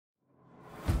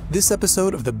This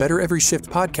episode of the Better Every Shift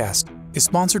podcast is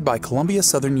sponsored by Columbia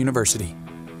Southern University.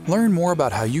 Learn more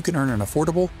about how you can earn an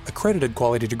affordable, accredited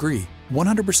quality degree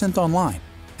 100% online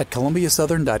at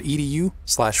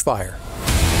columbiasouthern.edu/fire.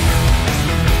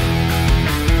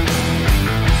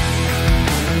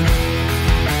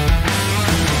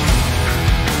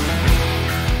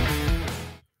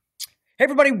 Hey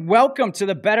everybody, welcome to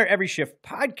the Better Every Shift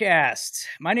podcast.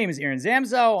 My name is Aaron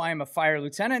Zamzow. I am a fire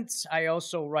lieutenant. I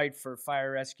also write for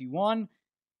Fire Rescue One,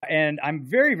 and I'm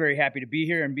very, very happy to be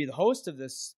here and be the host of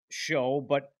this show,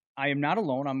 but I am not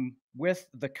alone. I'm with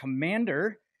the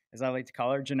commander, as I like to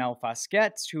call her, Janelle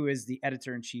Fosquet, who is the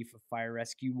editor-in-chief of Fire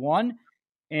Rescue One.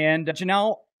 And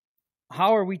Janelle,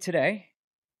 how are we today?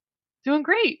 Doing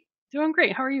great.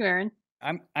 How are you, Aaron?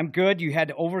 I'm good. You had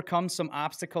to overcome some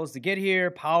obstacles to get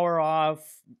here, power off,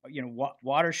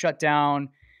 water shut down,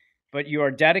 but you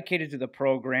are dedicated to the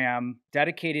program,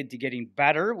 dedicated to getting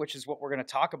better, which is what we're going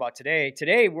to talk about today.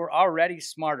 Today, we're already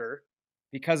smarter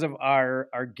because of our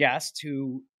guest,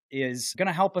 who is going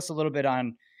to help us a little bit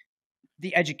on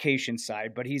the education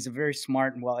side, but he's a very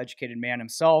smart and well-educated man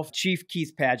himself. Chief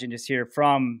Keith Padgett is here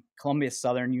from Columbia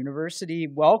Southern University.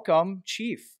 Welcome,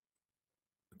 Chief.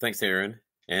 Thanks, Aaron.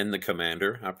 And the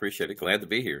commander. I appreciate it. Glad to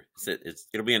be here.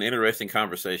 It'll be an interesting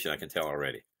conversation, I can tell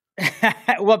already.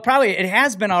 Well, probably it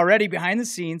has been already behind the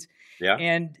scenes. Yeah.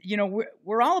 And,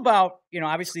 we're all about,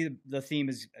 obviously the theme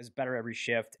is Better Every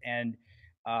Shift. And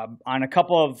on a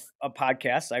couple of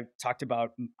podcasts, I've talked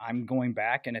about I'm going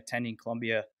back and attending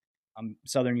Columbia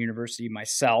Southern University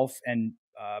myself, and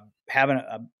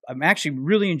I'm actually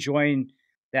really enjoying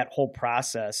that whole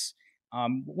process.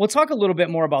 We'll talk a little bit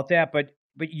more about that, but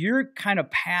your kind of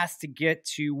path to get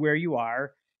to where you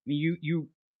are. I mean,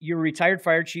 you're a retired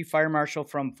fire chief, fire marshal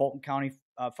from Fulton County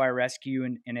Fire Rescue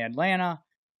in Atlanta.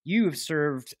 You have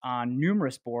served on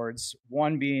numerous boards,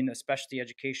 one being a specialty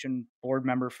education board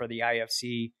member for the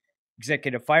IFC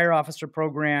Executive Fire Officer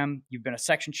Program. You've been a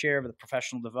section chair of the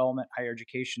Professional Development Higher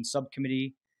Education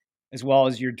Subcommittee, as well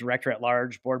as your director at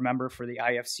large board member for the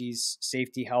IFC's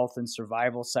Safety, Health, and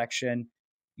Survival section.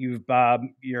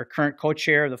 You're current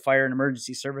co-chair of the Fire and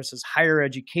Emergency Services Higher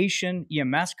Education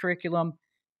EMS curriculum.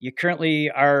 You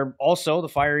currently are also the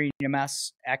Fire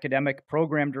EMS Academic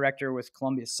Program Director with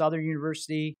Columbia Southern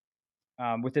University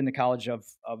within the College of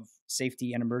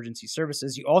Safety and Emergency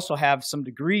Services. You also have some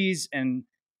degrees and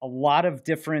a lot of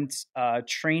different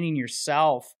training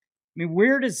yourself. I mean,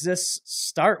 where does this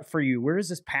start for you? Where does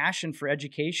this passion for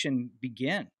education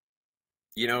begin?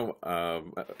 I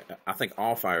think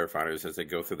all firefighters, as they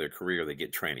go through their career, they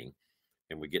get training,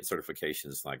 and we get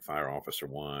certifications like Fire Officer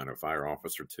 1 or Fire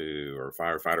Officer 2 or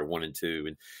Firefighter 1 and 2,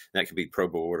 and that could be Pro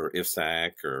Board or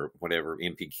IFSAC or whatever,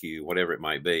 MPQ, whatever it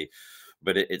might be.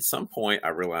 But at some point, I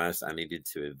realized I needed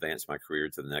to advance my career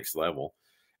to the next level.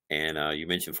 And you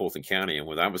mentioned Fulton County, and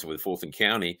when I was with Fulton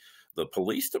County, the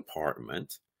police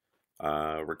department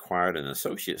required an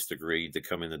associate's degree to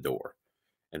come in the door.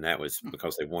 And that was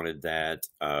because they wanted that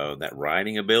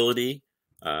writing ability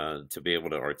to be able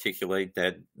to articulate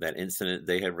that incident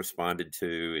they had responded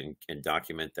to and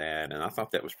document that. And I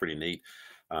thought that was pretty neat.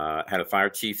 Had a fire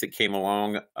chief that came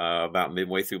along about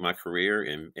midway through my career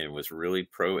and was really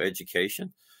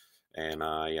pro-education. And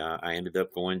I ended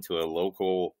up going to a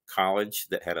local college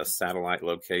that had a satellite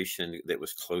location that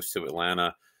was close to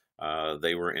Atlanta.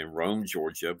 They were in Rome,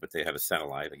 Georgia, but they had a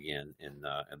satellite again in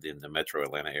the metro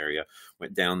Atlanta area.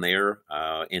 Went down there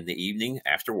in the evening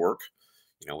after work.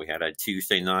 We had a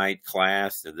Tuesday night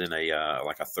class and then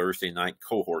a Thursday night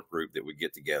cohort group that would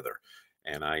get together.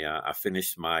 And I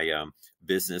finished my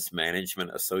business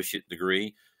management associate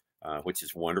degree, which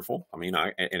is wonderful. I mean,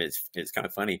 it's kind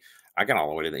of funny. I got all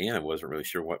the way to the end. I wasn't really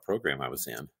sure what program I was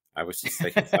in. I was just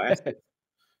taking classes.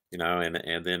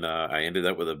 And then I ended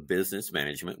up with a business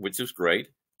management, which was great.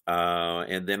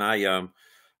 And then I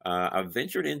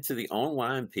ventured into the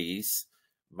online piece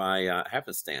by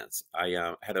happenstance.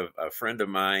 I had a friend of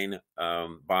mine,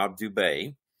 Bob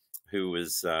Dubay, who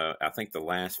was, I think, the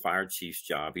last fire chief's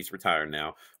job. He's retired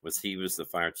now. He was the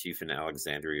fire chief in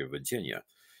Alexandria, Virginia.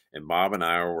 And Bob and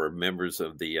I were members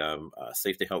of the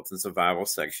Safety, Health, and Survival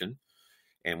section.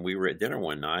 And we were at dinner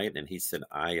one night, and he said,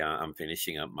 I'm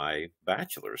finishing up my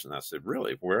bachelor's. And I said,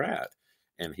 really? Where at?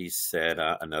 And he said,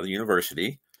 another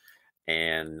university.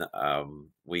 And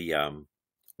we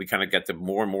kind of got to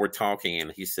more and more talking.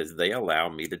 And he says, they allow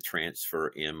me to transfer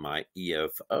in my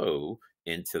EFO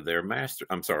into their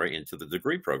into the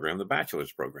degree program, the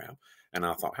bachelor's program. And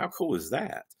I thought, how cool is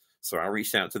that? So I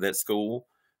reached out to that school,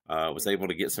 was able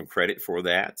to get some credit for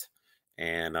that.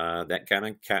 And that kind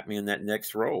of kept me in that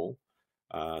next role.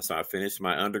 So I finished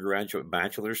my undergraduate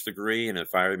bachelor's degree in a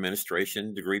fire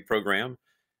administration degree program,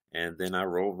 and then I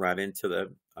rolled right into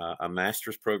a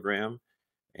master's program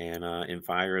and in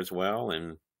fire as well.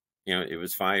 And it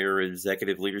was fire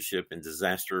executive leadership and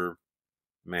disaster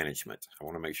management. I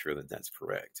want to make sure that that's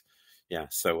correct. Yeah.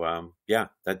 So I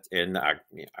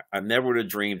never would have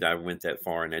dreamed I went that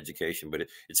far in education, but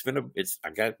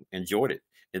enjoyed it.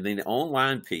 And then the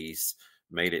online piece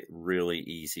made it really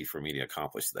easy for me to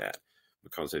accomplish that,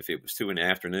 because if it was 2 in the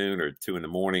afternoon or 2 in the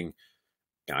morning,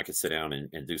 I could sit down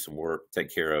and do some work,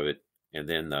 take care of it. And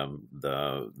then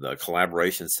the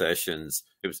collaboration sessions,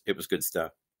 it was good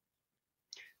stuff.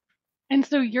 And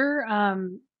so your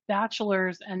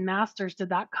bachelor's and master's, did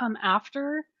that come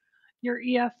after your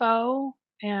EFO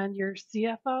and your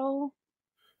CFO?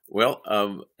 Well,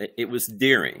 it was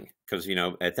during, because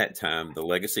at that time the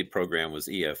legacy program was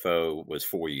EFO was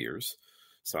 4 years,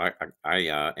 so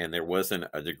I and there wasn't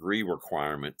a degree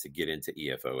requirement to get into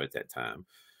EFO at that time,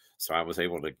 so I was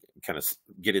able to kind of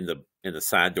get in the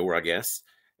side door, I guess,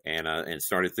 and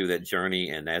started through that journey.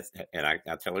 And I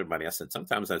tell everybody, I said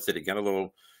sometimes I said it got a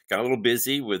little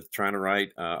busy with trying to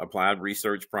write applied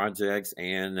research projects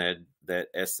and that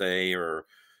essay or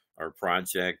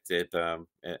project at the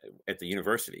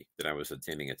university that I was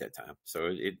attending at that time.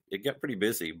 So it got pretty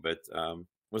busy, but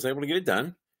was able to get it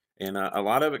done. And a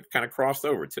lot of it kind of crossed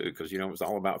over too, because it was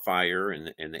all about fire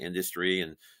and the industry,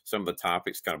 and some of the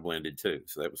topics kind of blended too.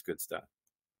 So that was good stuff.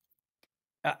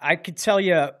 I could tell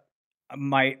you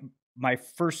my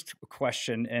first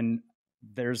question, and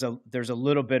there's a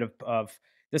little bit of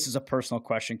this is a personal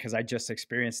question because I just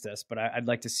experienced this, but I'd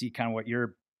like to see kind of what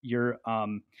your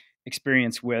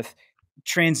experience with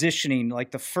transitioning,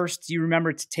 like do you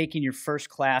remember taking your first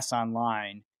class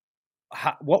online?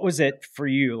 What was it for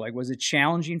you? Like, was it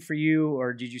challenging for you,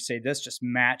 or did you say this just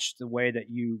matched the way that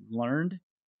you learned?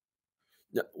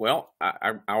 Well,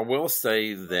 I will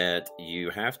say that you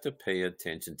have to pay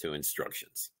attention to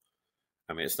instructions.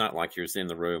 I mean, it's not like you're in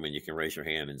the room and you can raise your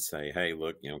hand and say, "Hey,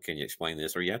 look, can you explain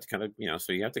this?" Or you have to kind of,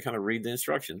 so you have to kind of read the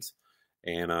instructions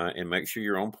and make sure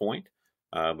you're on point.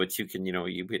 But you can,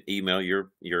 you could email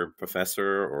your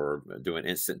professor or do an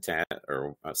instant chat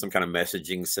or some kind of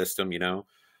messaging system.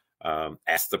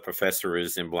 Ask the Professor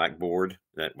is in Blackboard.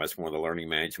 That's one of the learning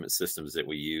management systems that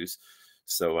we use.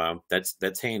 So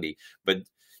that's handy. But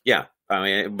yeah, I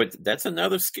mean, but that's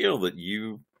another skill that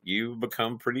you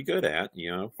become pretty good at.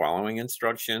 Following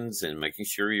instructions and making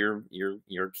sure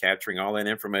you're capturing all that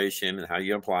information and how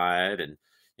you apply it. And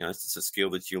it's just a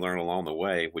skill that you learn along the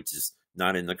way, which is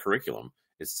not in the curriculum.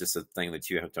 It's just a thing that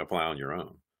you have to apply on your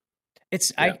own.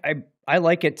 Yeah. I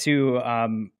like it too. I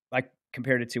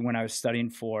compared it to when I was studying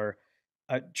for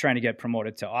trying to get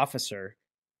promoted to officer.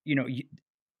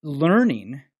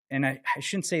 Learning, and I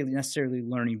shouldn't say necessarily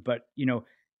learning, but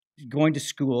going to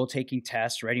school, taking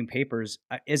tests, writing papers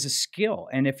is a skill,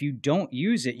 and if you don't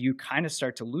use it, you kind of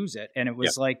start to lose it. And it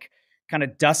was like kind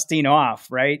of dusting off,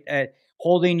 right?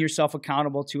 Holding yourself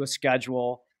accountable to a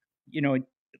schedule.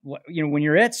 When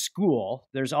you're at school,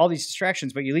 there's all these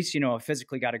distractions, but at least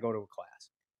physically got to go to a class.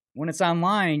 When it's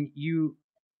online, you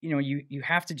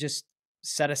have to just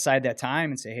set aside that time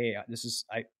and say, hey,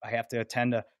 I have to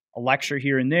attend a lecture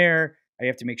here and there. I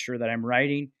have to make sure that I'm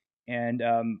writing. And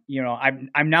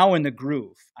I'm now in the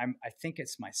groove. I think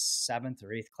it's my 7th or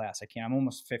 8th class. I'm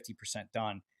almost 50%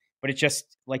 done. But it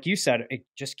just, like you said, it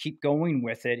just keep going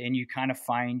with it, and you kind of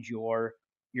find your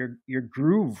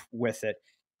groove with it.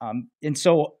 And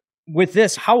so with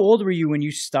this, how old were you when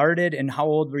you started, and how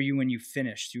old were you when you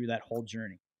finished through that whole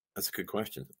journey? That's a good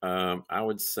question. I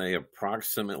would say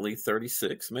approximately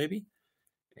 36, maybe,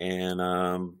 and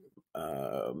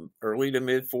early to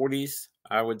mid 40s.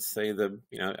 I would say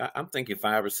I'm thinking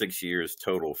 5 or 6 years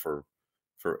total for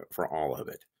all of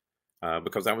it,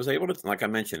 because I was able to, like I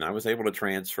mentioned, I was able to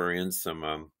transfer in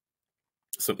some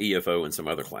EFO and some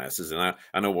other classes, and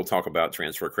I know we'll talk about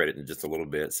transfer credit in just a little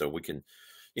bit, so we can.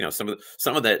 Some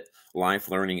of that life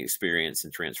learning experience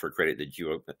and transfer credit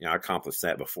that I accomplished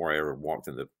that before I ever walked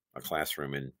into a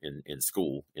classroom in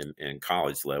school, in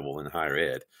college level, in higher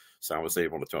ed. So I was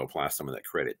able to apply some of that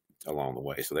credit along the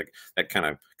way. So that kind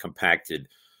of compacted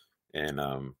and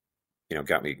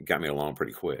got me along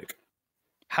pretty quick.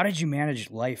 How did you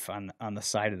manage life on the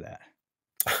side of that?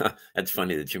 That's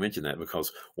funny that you mentioned that,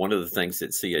 because one of the things at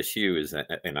CSU is that,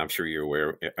 and I'm sure you're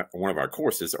aware, one of our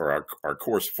courses, or our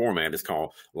course format, is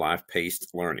called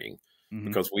life-paced learning,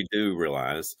 because we do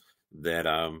realize that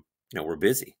we're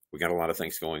busy. We got a lot of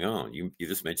things going on. You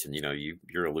just mentioned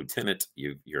you're a lieutenant.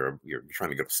 You're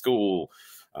trying to go to school,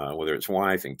 whether it's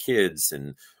wife and kids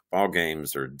and ball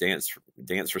games or dance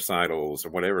recitals or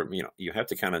whatever. You have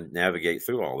to kind of navigate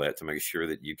through all that to make sure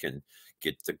that you can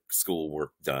get the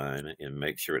schoolwork done and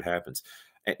make sure it happens.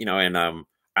 And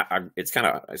it's kind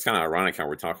of ironic how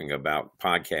we're talking about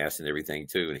podcasts and everything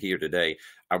too. And here today,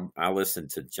 I listened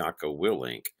to Jocko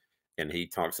Willink, and he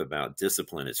talks about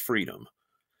discipline is freedom.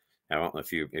 I don't know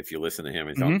if you listen to him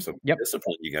and talk. So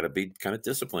discipline, you got to be kind of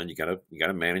disciplined. You got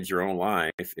to manage your own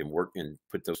life and work and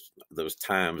put those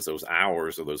times, those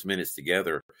hours, or those minutes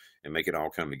together and make it all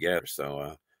come together.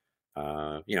 So,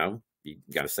 you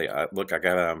got to say, look, I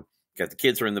got the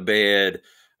kids are in the bed.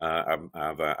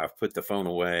 I've put the phone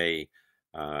away.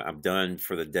 I'm done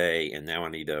for the day, and now I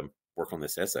need to work on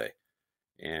this essay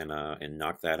and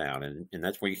knock that out. And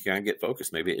that's where you kind of get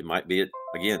focused. Maybe it might be at,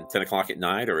 again, 10 o'clock at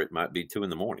night, or it might be 2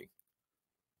 a.m.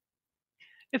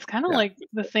 It's kind of like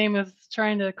the same as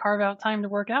trying to carve out time to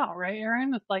work out, right,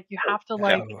 Aaron? It's like you have to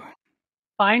like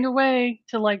find a way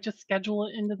to like just schedule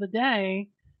it into the day,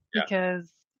 because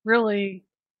really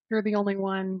you're the only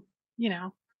one,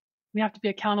 we have to be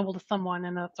accountable to someone,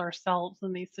 and that's ourselves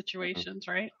in these situations,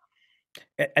 right?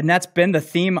 And that's been the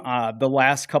theme the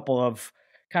last couple of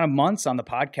kind of months on the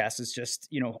podcast, is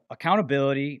just,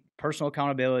 accountability, personal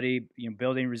accountability,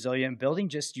 building resilient, building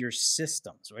just your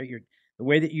systems, right? The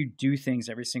way that you do things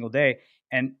every single day.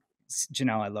 And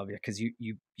Janelle, I love you because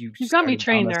you've got me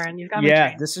trained, Aaron. You've got me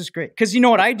trained. This is great. Because you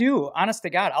know what I do? Honest to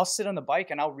God, I'll sit on the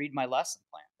bike and I'll read my lesson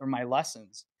plan or my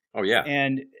lessons. Oh yeah.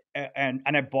 And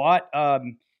I bought I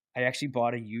actually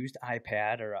bought a used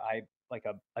iPad or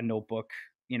a notebook,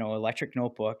 electric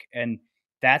notebook, and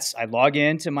I log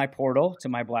into my portal to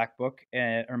my Blackbook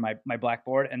or my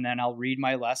Blackboard, and then I'll read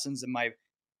my lessons and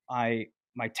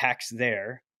my text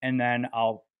there, and then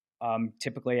I'll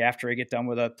typically after I get done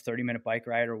with a 30-minute bike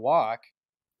ride or walk,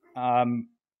 I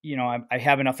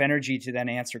have enough energy to then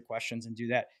answer questions and do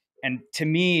that. And to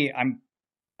me,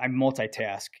 I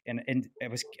multitask, and it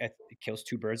kills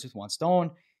two birds with one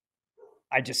stone.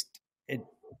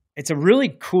 It's a really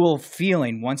cool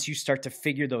feeling once you start to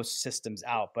figure those systems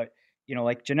out. But,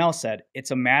 like Janelle said,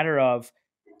 it's a matter of,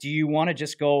 do you want to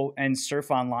just go and surf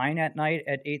online at night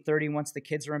at 8:30 once the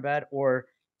kids are in bed? Or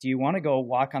do you want to go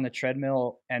walk on the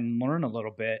treadmill and learn a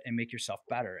little bit and make yourself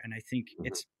better? And I think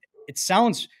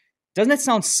doesn't it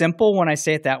sound simple when I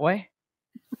say it that way?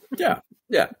 Yeah.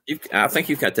 Yeah. I think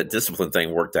you've got that discipline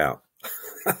thing worked out.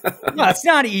 No, it's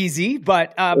not easy,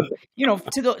 but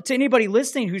to anybody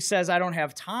listening who says I don't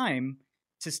have time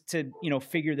to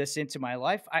figure this into my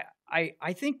life,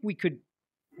 I think we could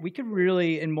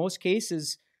really, in most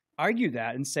cases, argue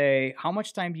that and say, how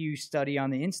much time do you study on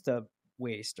the Insta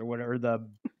waste or whatever,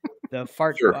 the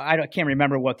fart? Sure. I can't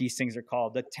remember what these things are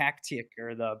called, the tactic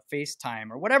or the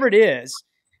FaceTime or whatever it is,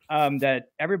 that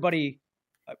everybody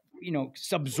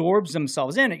absorbs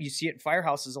themselves in. You see it in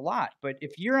firehouses a lot, but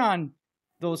if you're on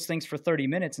those things for 30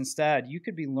 minutes instead, you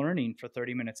could be learning for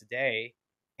 30 minutes a day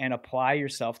and apply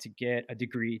yourself to get a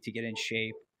degree, to get in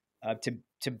shape, to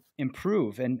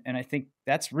improve. And I think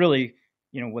that's really,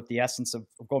 what the essence of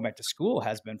going back to school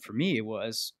has been for me. It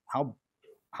was how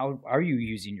are you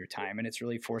using your time? And it's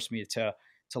really forced me to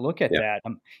look at that.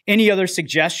 Any other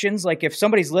suggestions? Like if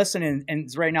somebody's listening and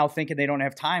is right now thinking they don't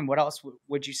have time, what else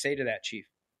would you say to that, Chief?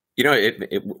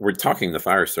 We're talking the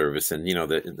fire service, and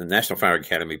the National Fire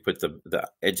Academy put the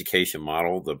education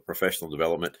model, the professional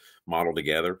development model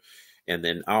together, and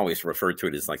then I always refer to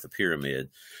it as like the pyramid.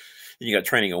 You got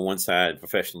training on one side,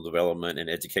 professional development and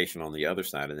education on the other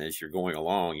side, and as you're going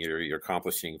along, you're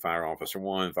accomplishing fire officer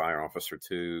 1, fire officer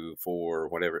 2, 4,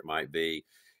 whatever it might be,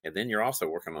 and then you're also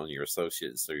working on your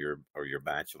associates or your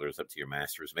bachelor's up to your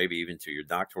master's, maybe even to your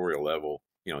doctoral level,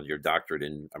 your doctorate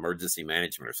in emergency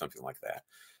management or something like that.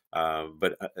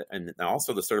 And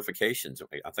also the certifications.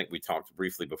 I think we talked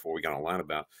briefly before we got online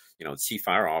about, chief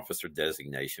fire officer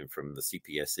designation from the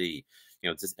CPSE,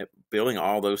 just building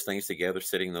all those things together,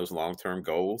 setting those long-term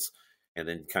goals, and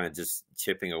then kind of just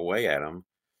chipping away at them,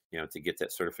 to get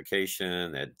that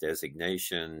certification, that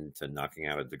designation, to knocking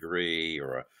out a degree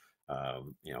or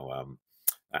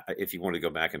if you want to go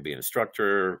back and be an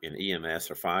instructor in EMS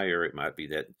or fire, it might be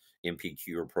that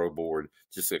MPQ or Pro Board,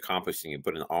 just accomplishing and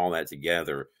putting all that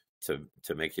together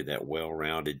to make you that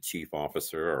well-rounded chief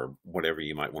officer or whatever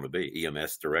you might want to be,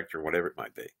 EMS director, whatever it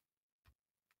might be.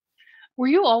 Were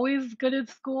you always good at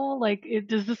school? Like,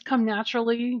 does this come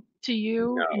naturally to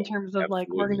you in terms of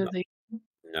like organization?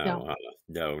 No.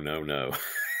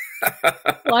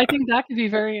 Well, I think that could be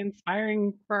very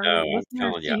inspiring for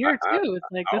listeners to hear too. It's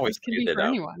like this can be for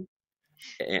anyone.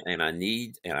 And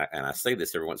I say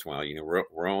this every once in a while.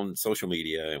 We're on social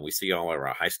media and we see all of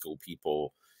our high school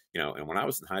people, And when I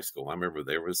was in high school, I remember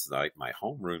there was like my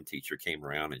homeroom teacher came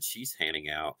around and she's handing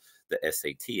out the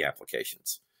SAT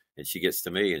applications. And she gets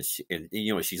to me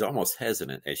and she's almost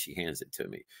hesitant as she hands it to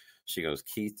me. She goes,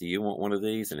 "Keith, do you want one of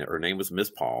these?" And her name was Miss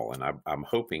Paul. And I'm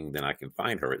hoping that I can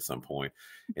find her at some point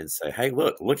and say, "Hey,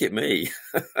 look at me."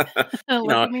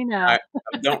 Look at me now.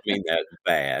 I don't mean that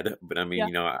bad, but I mean,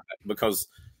 Yeah. because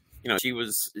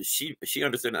she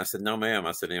understood. I said, "No, ma'am."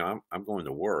 I said, I'm going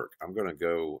to work. I'm going to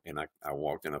go. And I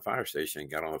walked in a fire station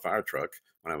and got on a fire truck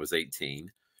when I was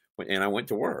 18 and I went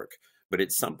to work. But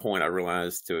at some point I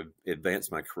realized to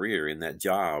advance my career in that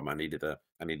job, I need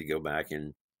to go back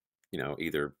and,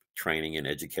 either training and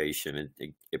education,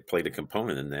 and it played a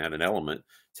component in that, an element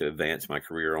to advance my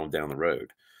career on down the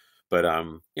road. But,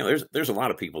 there's a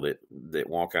lot of people that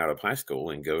walk out of high school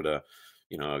and go to,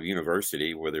 a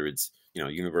university, whether it's,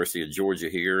 University of Georgia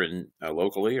here and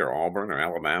locally, or Auburn or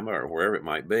Alabama or wherever it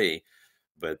might be.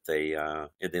 But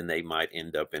and then they might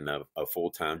end up in a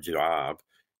full-time job.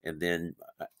 And then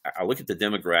I look at the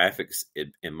demographics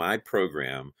in my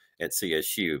program at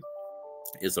CSU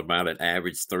is about an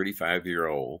average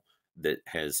 35-year-old that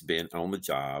has been on the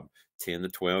job 10 to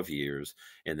 12 years.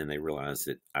 And then they realize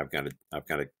that I've got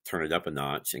to turn it up a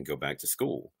notch and go back to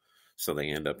school. So they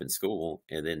end up in school,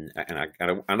 and then,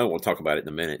 I know we'll talk about it in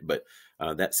a minute, but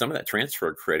that some of that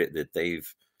transfer credit that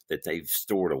they've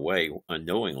stored away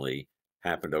unknowingly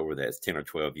happened over that 10 or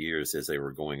 12 years as they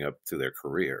were going up through their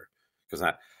career. Because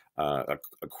a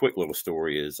quick little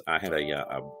story is I had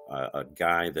a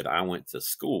guy that I went to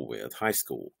school with, high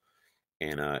school,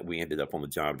 and we ended up on the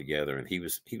job together. And he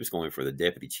was going for the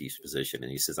deputy chief's position,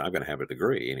 and he says, "I'm going to have a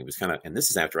degree." And he was and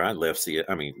this is after I left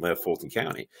Fulton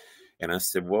County. And I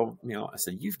said, "Well, I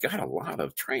said, you've got a lot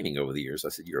of training over the years." I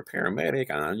said, "You're a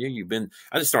paramedic. I knew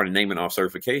I just started naming off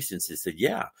certifications." He said,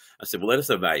 "Yeah." I said, "Well, let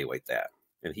us evaluate that."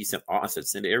 And he said, I said,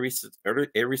 "Send every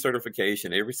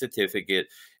certification, every certificate,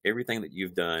 everything that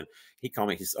you've done." He called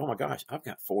me. He said, "Oh my gosh, I've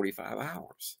got 45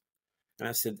 hours." And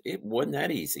I said, "It wasn't that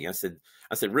easy." I said,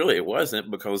 "Really, it wasn't,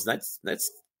 because that's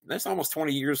almost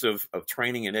 20 years of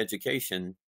training and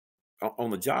education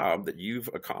on the job that you've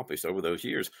accomplished over those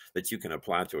years that you can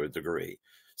apply to a degree."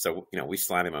 So, we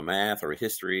slide him a math or a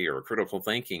history or a critical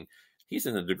thinking. He's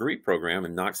in a degree program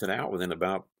and knocks it out within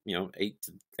about,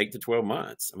 8 to 12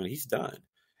 months. I mean, he's done.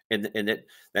 And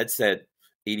that's that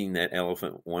eating that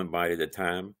elephant one bite at a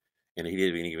time. And he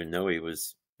didn't even know he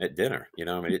was at dinner.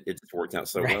 I mean, it just worked out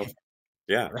so well.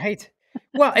 Yeah. Right.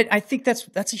 Well, I think that's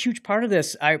a huge part of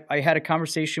this. I had a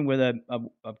conversation with a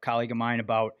colleague of mine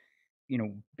about,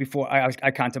 before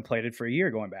I contemplated for a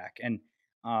year going back, and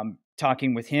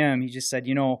talking with him, he just said,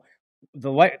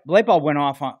 the light bulb went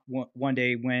off on one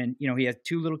day when, he had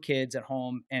 2 little kids at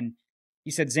home. And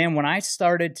he said, "Zam, when I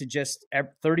started to just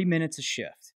 30 minutes a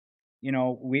shift,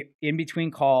 we in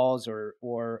between calls or,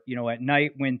 at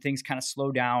night when things kind of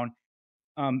slow down,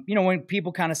 when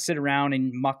people kind of sit around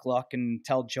and muck and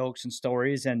tell jokes and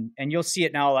stories, and you'll see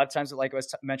it now a lot of times, like I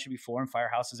was mentioned before, in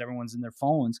firehouses, everyone's in their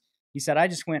phones." He said, "I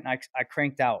just went and I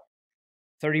cranked out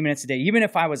 30 minutes a day. Even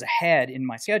if I was ahead in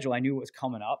my schedule, I knew it was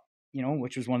coming up,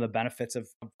 which was one of the benefits of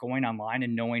going online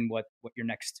and knowing what your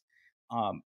next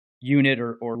unit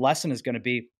or lesson is going to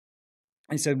be."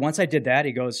 And he said, "Once I did that,"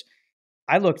 he goes,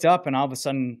 "I looked up and all of a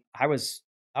sudden I was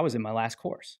in my last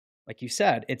course." Like you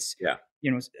said, it's,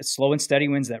 slow and steady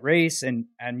wins that race. And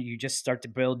you just start to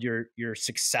build your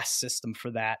success system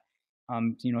for that.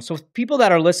 So people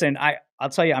that are listening, I'll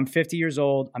tell you, I'm 50 years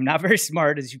old. I'm not very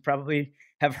smart, as you probably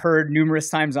have heard numerous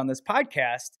times on this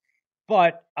podcast,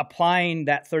 but applying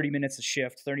that 30 minutes a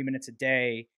shift, 30 minutes a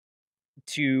day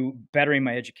to bettering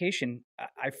my education,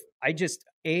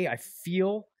 I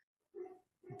feel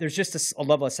there's just a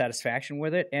level of satisfaction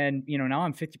with it. And, now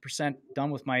I'm 50%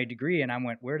 done with my degree, and I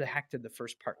went, where the heck did the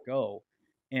first part go?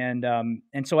 And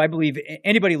so I believe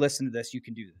anybody listening to this, you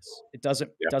can do this. It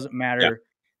doesn't matter.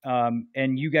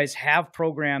 And you guys have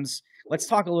programs. Let's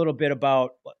talk a little bit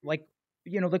about,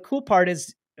 the cool part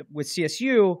is with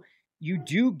CSU, you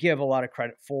do give a lot of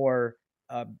credit for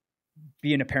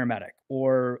being a paramedic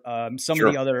or some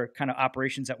of the other kind of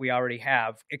operations that we already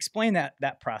have. Explain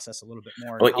that process a little bit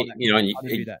more. Well, how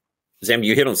to do that. Zam,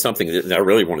 you hit on something that I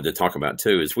really wanted to talk about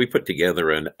too. Is we put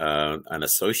together an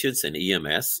associates in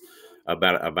EMS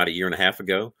about a year and a half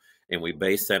ago, and we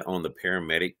based that on the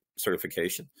paramedic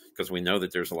certification, because we know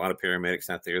that there's a lot of paramedics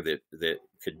out there that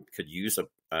could use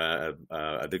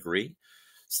a degree.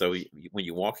 So when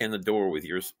you walk in the door with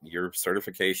your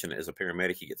certification as a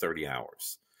paramedic, you get 30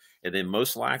 hours. And then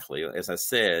most likely, as I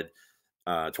said,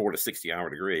 toward a 60-hour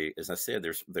degree, as I said,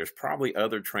 there's probably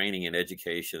other training and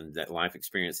education, that life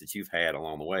experience that you've had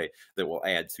along the way that will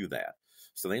add to that.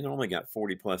 So they normally got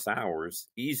 40 plus hours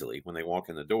easily when they walk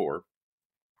in the door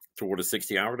toward a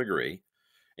 60-hour degree.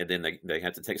 And then they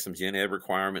have to take some gen ed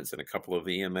requirements and a couple of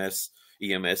EMS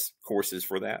courses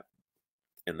for that.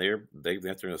 And they've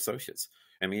got their associates.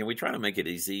 I mean, we try to make it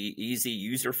easy,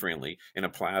 user-friendly, and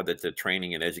apply the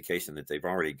training and education that they've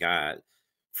already got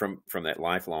from that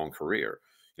lifelong career,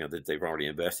 that they've already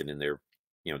invested in their,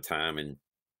 time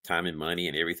and money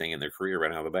and everything in their career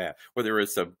right out of the bat, whether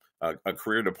it's a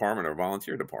career department or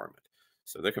volunteer department.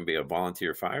 So there can be a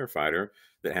volunteer firefighter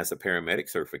that has a paramedic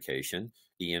certification,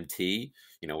 EMT.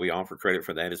 We offer credit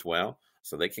for that as well.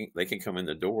 So they can come in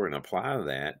the door and apply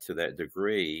that to that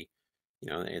degree.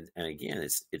 And again,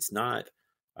 it's not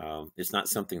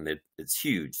something that it's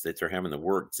huge that they're having to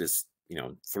work just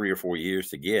 3 or 4 years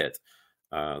to get.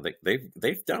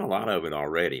 They've done a lot of it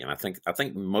already, and I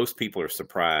think most people are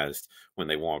surprised when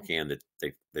they walk in that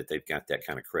they've got that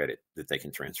kind of credit that they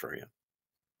can transfer in.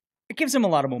 It gives them a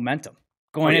lot of momentum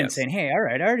going in and saying, "Hey, all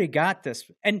right, I already got this."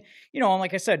 And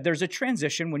like I said, there's a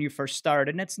transition when you first start,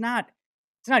 and it's not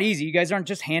easy. You guys aren't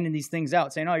just handing these things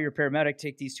out saying, "Oh, you're a paramedic,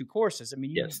 take these 2 courses." I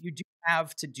mean, you do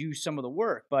have to do some of the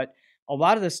work, but a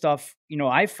lot of the stuff,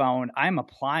 I found I'm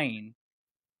applying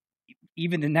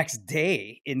even the next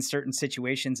day in certain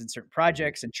situations and certain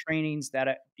projects and trainings that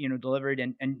I, delivered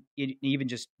and even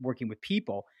just working with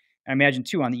people. I imagine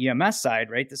too, on the EMS side,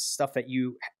 right? This is stuff that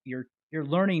you're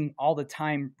learning all the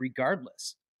time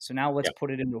regardless. So now let's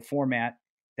put it into a format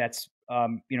that's,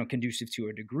 conducive to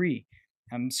a degree.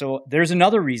 So there's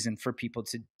another reason for people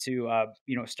to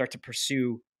start to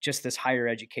pursue just this higher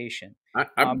education.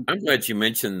 I'm glad you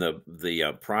mentioned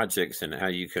the projects and how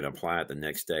you could apply it the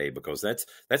next day, because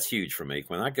that's huge for me.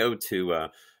 When I go to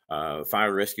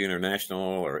Fire Rescue International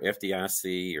or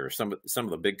FDIC or some of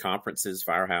the big conferences,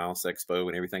 Firehouse Expo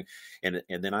and everything, and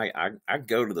then I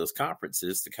go to those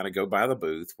conferences to kind of go by the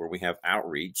booth where we have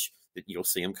outreach. That you'll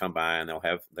see them come by and they'll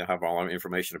have all our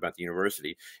information about the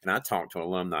university. And I talk to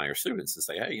alumni or students and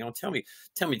say, "Hey, tell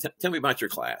me about your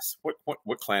class.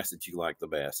 What class did you like the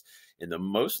best?" And the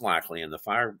most likely in the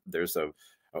fire, there's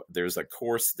a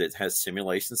course that has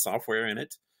simulation software in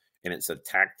it, and it's a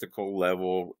tactical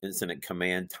level incident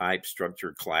command type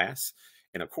structured class.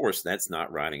 And of course, that's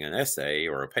not writing an essay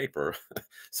or a paper.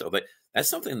 So that's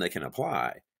something they can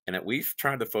apply. And we've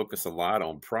tried to focus a lot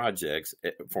on projects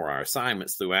for our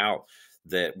assignments throughout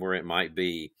that, where it might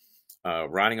be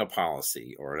writing a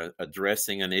policy or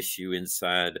addressing an issue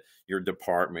inside your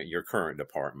department, your current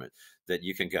department, that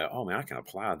you can go, "Oh man, I can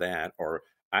apply that." Or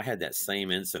I had that same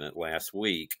incident last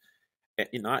week. And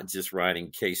not just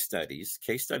writing case studies.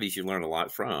 Case studies you learn a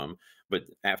lot from, but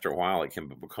after a while it can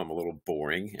become a little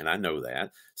boring, and I know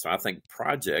that. So I think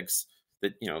projects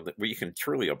that where you can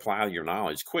truly apply your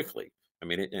knowledge quickly. I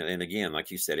mean, and again,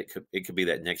 like you said, it could be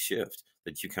that next shift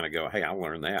that you kind of go, "Hey, I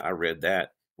learned that. I read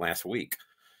that last week."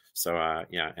 So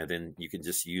and then you can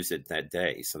just use it that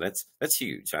day. So that's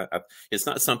huge. It's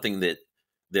not something that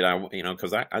I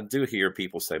because I do hear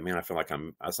people say, "Man, I feel like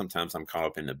sometimes I'm caught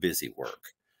up in the busy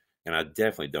work," and I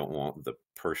definitely don't want the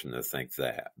person to think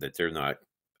that they're not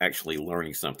actually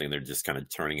learning something. They're just kind of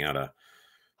turning out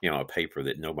a paper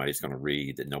that nobody's going to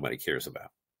read, that nobody cares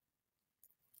about.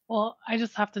 Well, I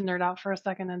just have to nerd out for a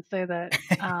second and say that,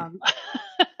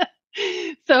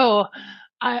 so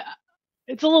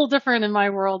it's a little different in my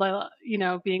world.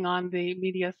 Being on the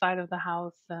media side of the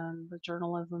house and the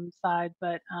journalism side,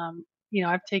 but,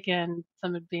 I've taken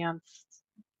some advanced,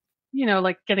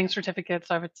 like getting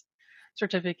certificates. I have a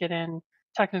certificate in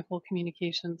technical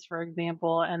communications, for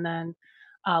example, and then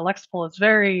Lexipol is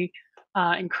very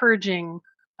encouraging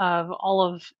of all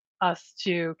of us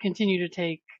to continue to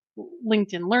take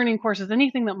LinkedIn learning courses,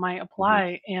 anything that might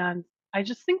apply. And I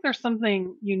just think there's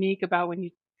something unique about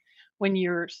when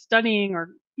you're studying or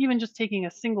even just taking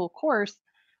a single course,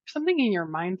 something in your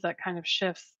mindset kind of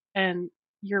shifts and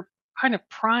you're kind of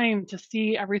primed to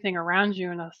see everything around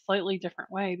you in a slightly different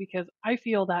way. Because I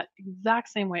feel that exact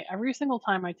same way every single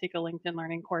time I take a LinkedIn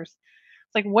learning course.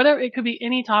 It's like, whatever, it could be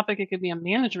any topic, it could be a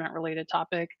management related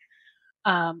topic.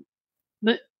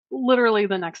 Literally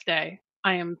the next day,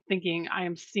 I am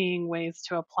seeing ways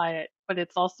to apply it, but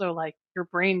it's also like your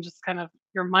brain just kind of,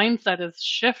 your mindset is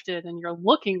shifted and you're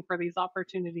looking for these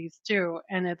opportunities too.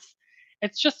 And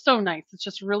it's just so nice. It's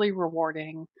just really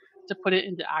rewarding to put it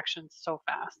into action so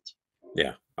fast.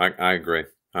 Yeah, I agree.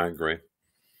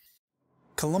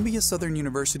 Columbia Southern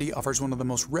University offers one of the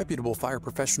most reputable fire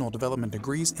professional development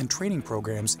degrees and training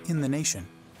programs in the nation.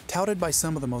 Touted by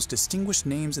some of the most distinguished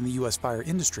names in the U.S. fire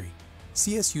industry,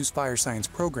 CSU's Fire Science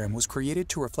program was created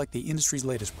to reflect the industry's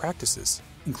latest practices,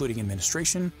 including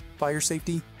administration, fire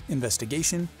safety,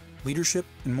 investigation, leadership,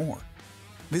 and more.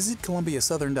 Visit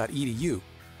columbiasouthern.edu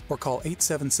or call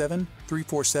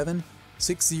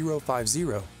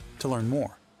 877-347-6050 to learn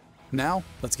more. Now,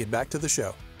 let's get back to the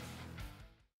show.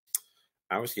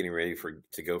 I was getting ready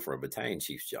to go for a battalion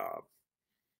chief's job.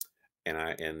 And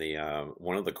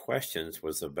one of the questions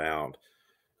was about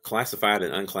classified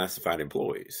and unclassified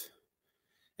employees.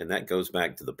 And that goes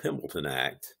back to the Pendleton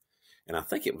Act. And I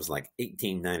think it was like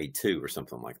 1892 or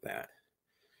something like that.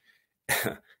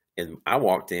 And I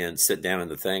walked in, sit down in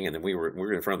the thing, and then we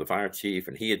were in front of the fire chief,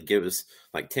 and he had given us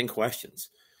like 10 questions.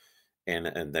 And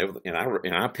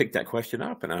I picked that question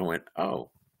up, and I went,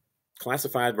 oh,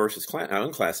 classified versus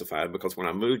unclassified, because when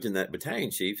I moved in that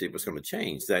battalion chief, it was going to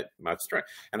change that my strength.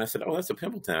 And I said, oh, that's a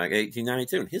Pendleton Act,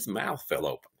 1892. And his mouth fell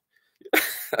open.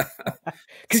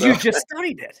 Because you just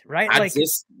studied it, right? I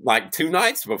just like 2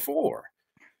 nights before.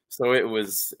 So it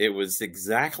was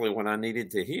exactly what I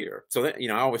needed to hear. So that,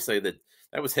 I always say that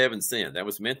was heaven sent. That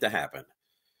was meant to happen.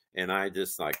 And I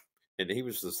just and he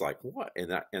was just like, what?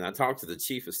 And I talked to the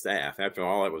chief of staff after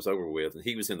all that was over with, and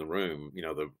he was in the room,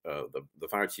 the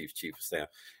fire chief of staff.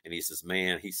 And he says,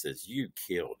 man, he says, you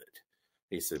killed it.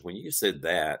 He said, when you said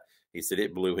that, he said,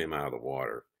 it blew him out of the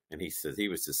water. And he said, he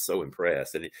was just so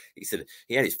impressed. And he said,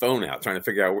 he had his phone out trying to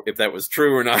figure out if that was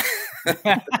true or not.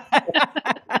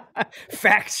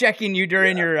 Fact checking you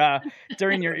during your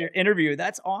interview.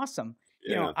 That's awesome.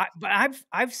 Yeah. But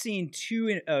I've seen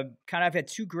I've had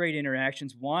 2 great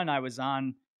interactions. One, I was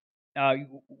on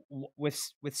with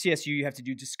CSU. You have to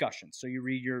do discussions, so you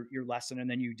read your lesson and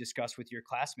then you discuss with your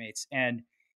classmates. And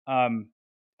I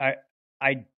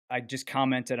just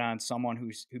commented on someone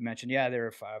who mentioned, yeah, they're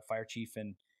a fire chief,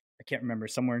 and I can't remember,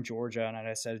 somewhere in Georgia, and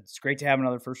I said, it's great to have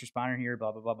another first responder here,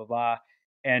 blah blah blah blah blah.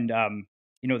 And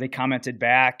they commented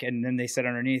back, and then they said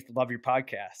underneath, love your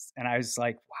podcast. And I was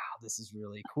like, wow, this is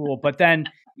really cool. But then,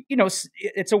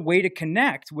 it's a way to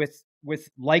connect with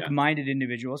like-minded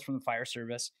individuals from the fire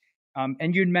service.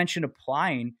 And you'd mentioned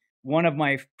applying. One of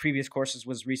my previous courses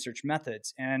was research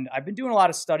methods. And I've been doing a lot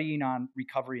of studying on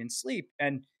recovery and sleep.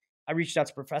 And I reached out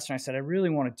to a professor and I said, I really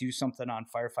want to do something on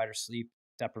firefighter sleep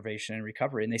deprivation and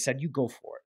recovery. And they said, you go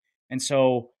for it. And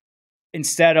so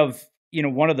instead of,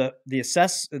 one of the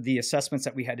assessments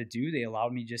that we had to do, they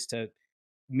allowed me just to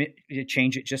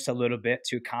change it just a little bit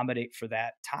to accommodate for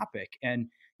that topic. And,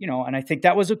 and I think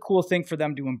that was a cool thing for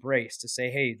them to embrace, to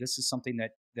say, hey, this is something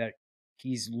that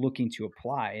he's looking to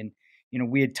apply. And,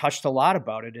 we had touched a lot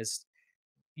about it as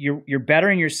you're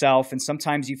bettering yourself. And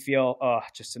sometimes you feel, oh,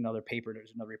 just another paper,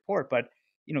 there's another report. But,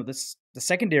 the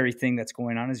secondary thing that's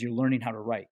going on is you're learning how to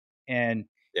write. And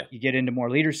you get into more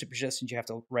leadership positions, you have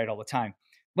to write all the time.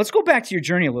 Let's go back to your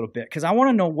journey a little bit, because I want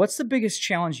to know, what's the biggest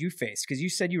challenge you faced? Because you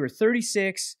said you were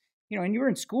 36, and you were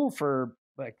in school for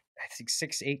like, I think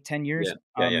 6, 8, 10 years.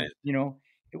 Yeah.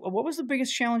 What was the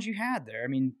biggest challenge you had there? I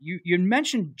mean, you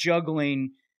mentioned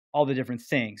juggling all the different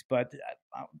things, but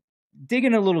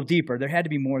digging a little deeper, there had to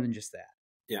be more than just that.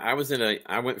 Yeah, during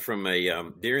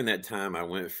that time, I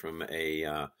went from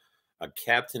a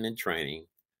captain in training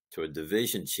to a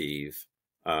division chief.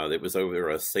 That was over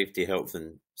a safety health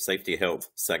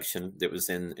section that was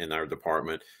in our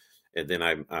department. And then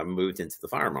I moved into the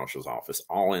fire marshal's office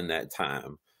all in that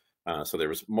time. So there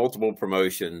was multiple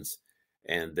promotions,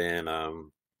 and then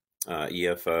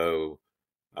EFO,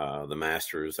 the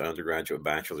master's, undergraduate,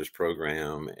 bachelor's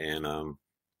program. And,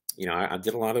 I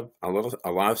did a lot of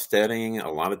studying,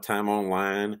 a lot of time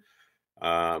online.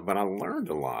 But I learned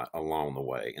a lot along the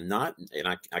way, and I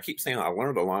keep saying I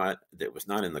learned a lot that was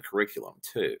not in the curriculum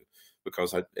too,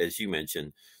 because as you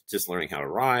mentioned, just learning how to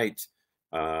write.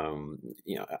 When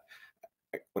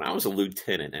I was a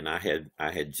lieutenant, and I had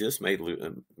just made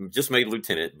lieutenant,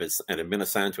 but and had been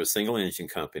assigned to a single engine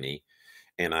company,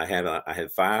 and I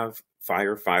had 5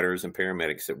 firefighters and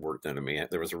paramedics that worked under me.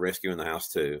 There was a rescue in the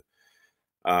house too.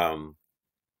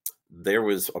 There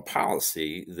was a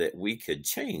policy that we could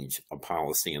change a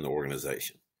policy in the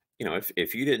organization.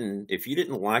 If you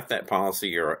didn't like that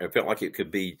policy, or it felt like it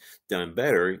could be done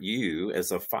better, you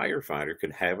as a firefighter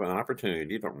could have an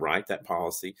opportunity to write that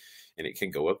policy, and it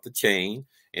can go up the chain,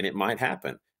 and it might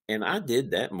happen. And I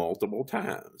did that multiple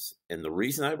times. And the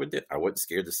reason I wasn't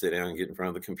scared to sit down and get in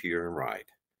front of the computer and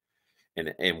write.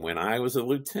 And when I was a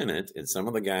lieutenant, and some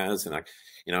of the guys, and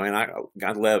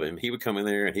God love him, he would come in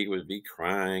there and he would be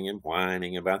crying and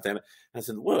whining about that. I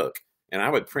said, look, and I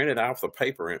would print it off the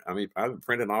paper. I would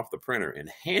print it off the printer and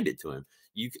hand it to him.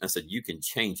 I said, you can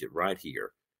change it right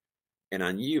here. And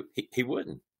I knew he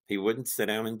wouldn't sit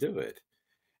down and do it.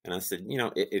 And I said,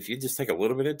 if you just take a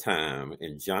little bit of time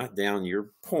and jot down your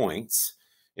points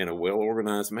in a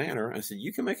well-organized manner, I said,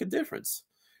 you can make a difference.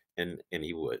 And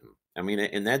he wouldn't. I mean,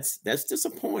 and that's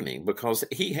disappointing because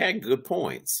he had good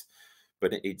points,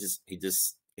 but he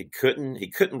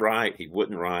couldn't write, he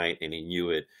wouldn't write, and he knew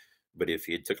it. But if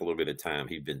he had took a little bit of time,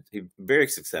 he'd very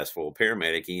successful,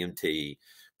 paramedic, EMT,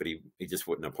 but he just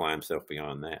wouldn't apply himself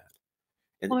beyond that.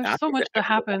 And Well, I there's so think much that that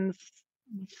happens a lot. happens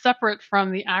separate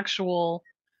from the actual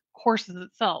courses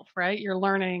itself, right? You're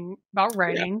learning about Yeah,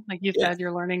 writing, like you yeah, said,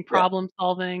 you're learning yeah, problem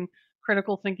solving,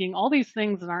 critical thinking, all these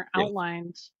things that aren't yeah,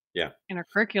 outlined yeah. in a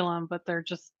curriculum, but they're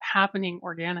just happening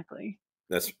organically.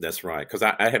 That's right. Because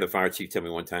I had a fire chief tell me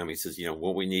one time. He says,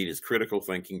 what we need is critical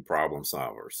thinking problem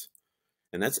solvers,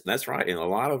 and that's right. And a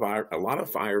lot of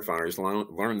firefighters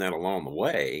learn that along the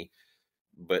way,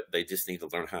 but they just need to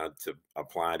learn how to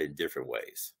apply it in different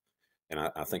ways. And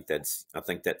I think that's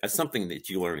something that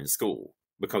you learn in school,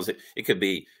 because it could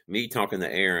be me talking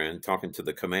to Aaron, talking to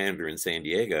the commander in San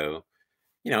Diego,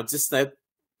 just that,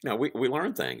 we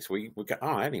learn things. We go,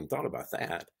 oh, I hadn't even thought about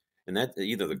that. And that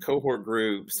either the cohort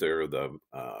groups or the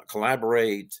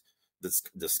collaborate,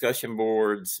 discussion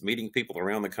boards, meeting people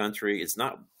around the country. It's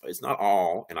not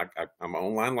all, and I'm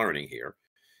online learning here.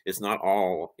 It's not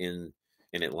all in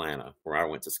Atlanta where I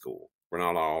went to school. We're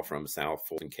not all from South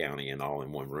Fulton County and all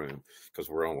in one room, because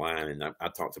we're online. And I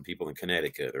talk to people in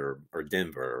Connecticut or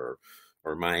Denver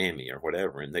or Miami or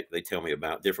whatever, and they tell me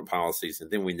about different policies, and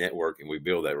then we network and we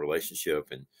build that relationship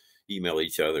and email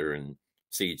each other and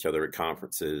see each other at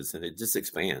conferences, and it just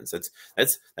expands.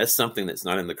 That's something that's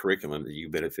not in the curriculum that you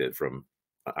benefit from.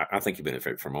 I think you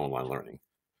benefit from online learning.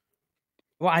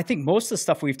 Well, I think most of the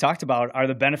stuff we've talked about are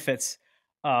the benefits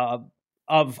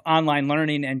of online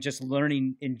learning and just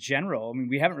learning in general. I mean,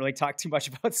 we haven't really talked too much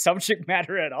about subject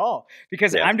matter at all,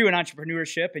 because Yeah, I'm doing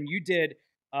entrepreneurship and you did,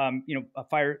 a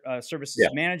fire services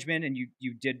yeah, management, and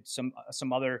you did some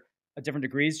other different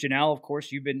degrees. Janelle, of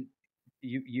course,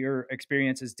 your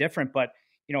experience is different, but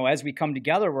as we come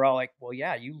together, we're all like, well,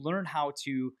 yeah, you learn how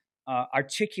to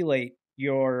articulate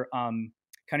your kind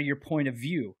of your point of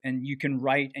view, and you can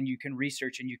write and you can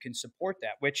research and you can support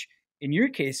that, which in your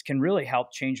case can really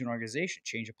help change an organization,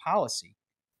 change a policy.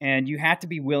 And you have to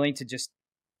be willing to just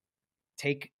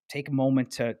take a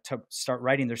moment to start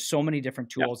writing. There's so many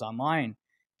different yeah. tools online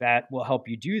that will help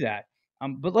you do that.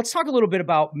 But let's talk a little bit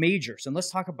about majors, and let's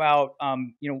talk about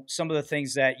some of the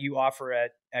things that you offer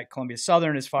at Columbia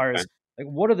Southern, as far Okay. as like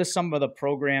what are some of the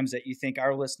programs that you think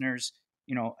our listeners,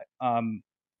 um,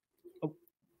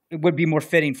 it would be more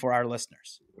fitting for our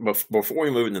listeners. Before we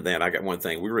move into that, I got one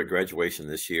thing. We were at graduation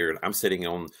this year, and I'm sitting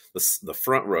on the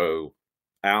front row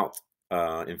out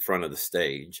in front of the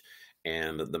stage,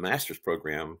 and the master's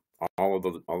program. All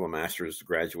the master's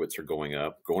graduates are going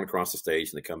across the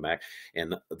stage, and they come back.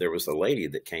 And there was a lady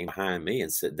that came behind me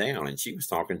and sat down, and she was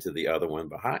talking to the other one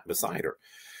beside her.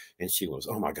 And she was,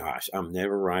 oh my gosh, I'm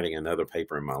never writing another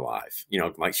paper in my life.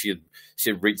 Like she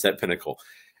had reached that pinnacle.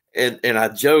 And I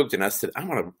joked and I said,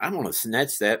 I'm gonna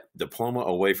snatch that diploma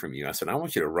away from you. I said, I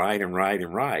want you to write and write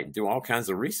and write and do all kinds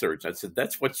of research. I said,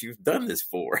 that's what you've done this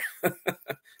for.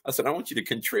 I said, I want you to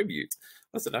contribute.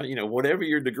 I said, whatever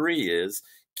your degree is,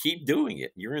 keep doing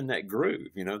it. You're in that groove,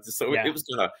 So Yeah.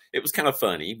 it was kind of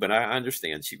funny, but I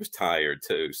understand she was tired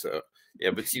too. So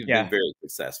yeah, but she's been Yeah. very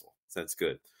successful. So that's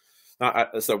good.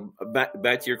 So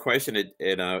back to your question at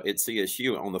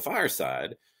CSU on the fire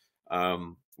side.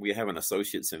 We have an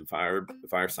associate's in fire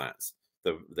science.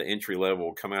 The entry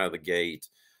level come out of the gate,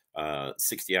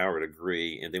 60-hour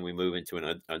degree, and then we move into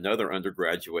another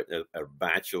undergraduate, a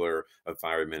bachelor of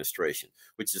fire administration,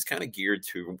 which is kind of geared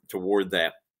toward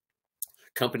that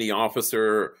company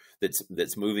officer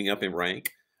that's moving up in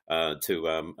rank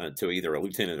to either a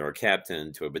lieutenant or a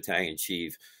captain to a battalion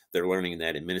chief. They're learning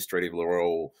that administrative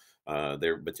role. But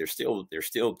they're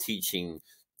still teaching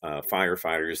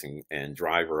firefighters and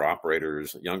driver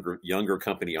operators, younger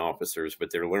company officers, but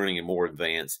they're learning in more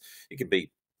advanced. It could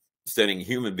be studying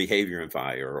human behavior in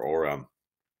fire, or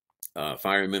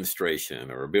fire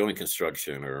administration, or building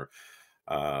construction, or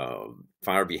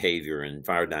fire behavior and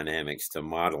fire dynamics, to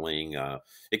modeling.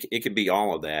 It could be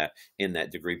all of that in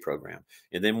that degree program.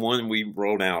 And then one we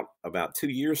rolled out about 2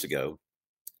 years ago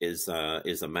is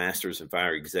a master's in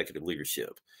fire executive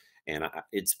leadership. And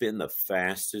it's been the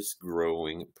fastest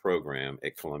growing program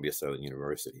at Columbia Southern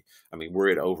University. I mean,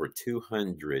 we're at over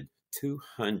 200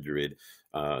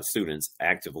 students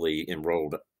actively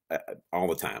enrolled all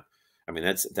the time. I mean,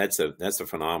 that's a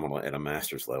phenomenal at a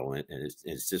master's level, and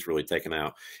it's just really taken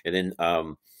out. And then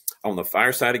on the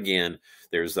fire side again,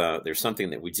 there's something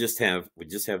that we just have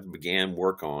began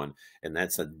work on, and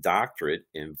that's a doctorate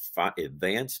in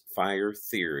advanced fire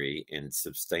theory and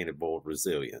sustainable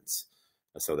resilience.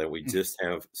 So that we just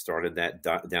have started that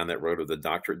down that road of the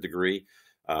doctorate degree.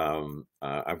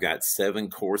 I've got 7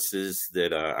 courses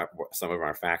that some of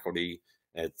our faculty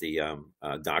at the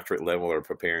doctorate level are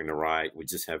preparing to write. We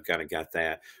just have kind of got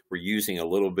that. We're using a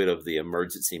little bit of the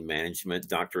emergency management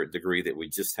doctorate degree that we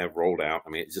just have rolled out. I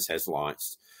mean, it just has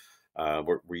launched.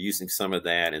 We're using some of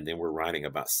that, and then we're writing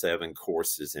about 7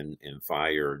 courses in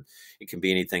fire. It can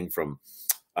be anything from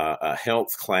a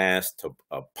health class to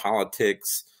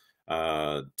politics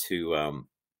to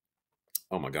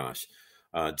oh my gosh,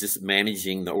 just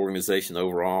managing the organization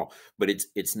overall. But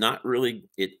it's not really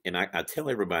it. And I tell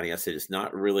everybody, I said it's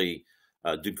not really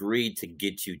a degree to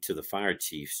get you to the fire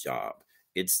chief's job.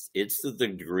 It's the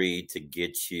degree to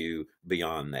get you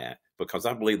beyond that, because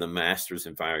I believe the master's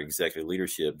in fire executive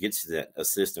leadership gets you that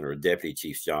assistant or deputy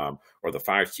chief's job or the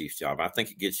fire chief's job. I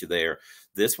think it gets you there.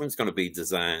 This one's going to be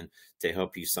designed to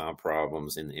help you solve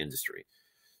problems in the industry.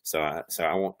 So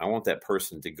I want that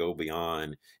person to go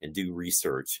beyond and do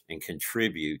research and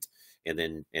contribute, and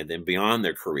then beyond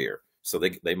their career. So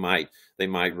they might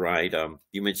write.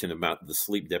 You mentioned about the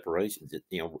sleep deprivation.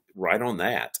 Write on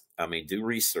that. I mean, do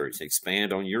research,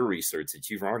 expand on your research that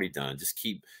you've already done. Just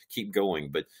keep going.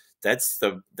 But that's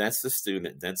the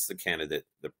student, that's the candidate,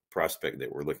 the prospect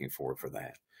that we're looking for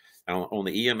that. On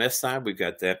the EMS side, we've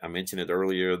got that. I mentioned it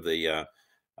earlier. The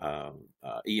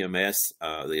EMS,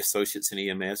 the associates in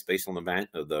EMS, based on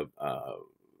the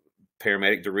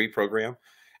paramedic degree program.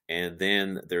 And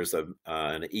then there's an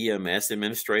EMS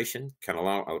administration, kind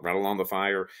of right along the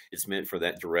fire. It's meant for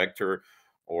that director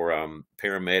or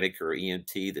paramedic or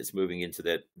EMT that's moving into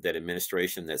that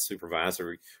administration, that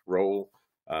supervisory role.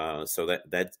 So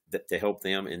that to help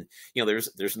them. And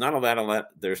there's not a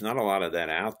lot of that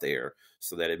out there.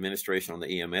 So that administration on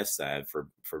the EMS side for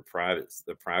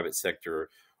the private sector,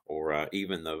 or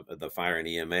even the fire and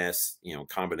EMS,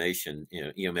 combination,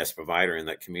 EMS provider in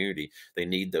that community, they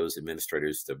need those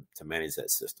administrators to manage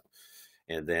that system.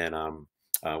 And then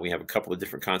we have a couple of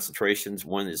different concentrations.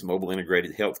 One is mobile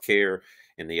integrated healthcare,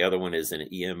 and the other one is an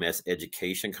EMS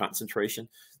education concentration.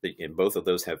 And both of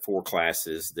those have 4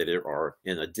 classes that are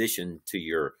in addition to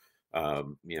your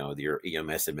your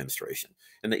EMS administration.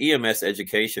 And the EMS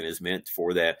education is meant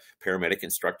for that paramedic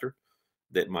instructor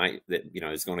that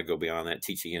is going to go beyond that,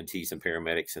 teach EMTs and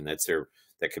paramedics, and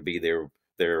that could be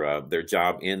their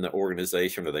job in the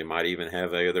organization, or they might even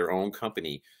have their own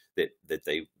company that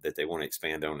they want to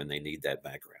expand on, and they need that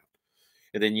background.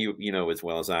 And then as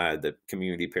well as I, the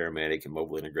community paramedic and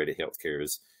mobile integrated healthcare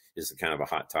is kind of a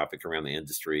hot topic around the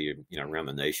industry, around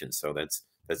the nation. So that's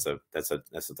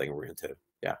the thing we're into.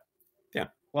 Yeah.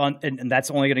 Well, and that's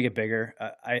only going to get bigger.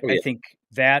 I think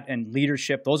that and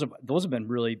leadership, those have been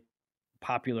really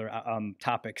popular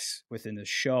topics within the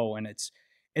show, and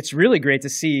it's really great to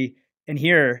see and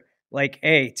hear. Like,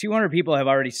 hey, 200 people have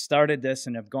already started this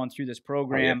and have gone through this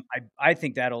program. Oh, yeah. I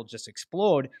think that'll just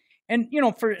explode. And,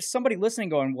 for somebody listening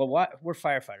going, well, we're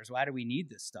firefighters. Why do we need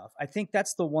this stuff? I think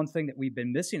that's the one thing that we've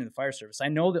been missing in the fire service. I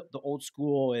know that the old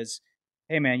school is,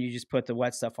 hey, man, you just put the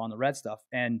wet stuff on the red stuff.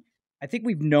 And I think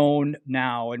we've known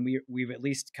now, and we've at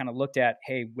least kind of looked at,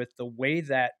 hey, with the way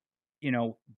that,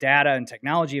 data and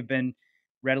technology have been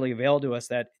readily available to us,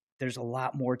 that there's a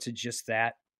lot more to just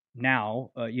that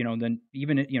now, than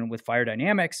even, with fire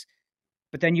dynamics.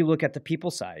 But then you look at the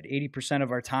people side, 80%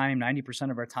 of our time,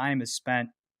 90% of our time is spent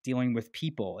dealing with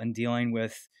people and dealing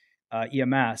with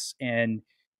EMS. And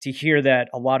to hear that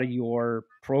a lot of your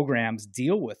programs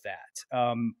deal with that,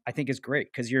 I think is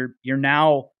great, because you're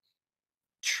now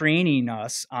training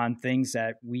us on things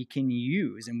that we can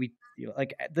use. And we,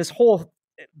 like, this whole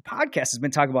podcast has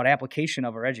been talking about application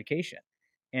of our education.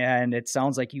 And it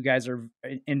sounds like you guys are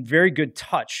in very good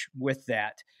touch with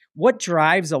that. What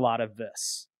drives a lot of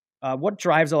this? What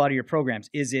drives a lot of your programs?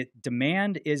 Is it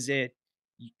demand? Is it,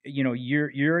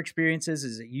 your experiences?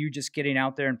 Is it you just getting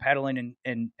out there and pedaling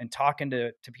and talking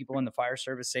to people in the fire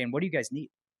service saying, what do you guys need?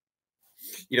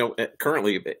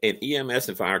 Currently in EMS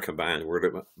and fire combined,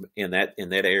 we're in that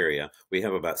area, we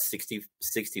have about 60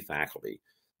 faculty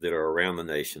that are around the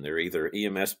nation. They're either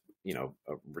EMS,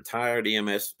 retired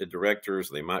EMS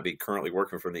directors. They might be currently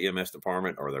working for the EMS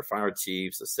department, or they're fire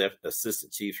chiefs,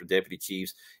 assistant chiefs, or deputy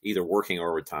chiefs, either working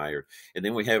or retired. And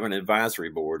then we have an advisory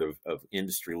board of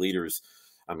industry leaders.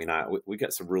 I mean, we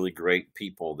got some really great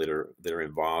people that are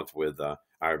involved with our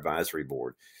advisory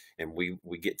board, and we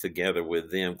get together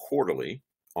with them quarterly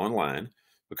online,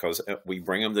 because we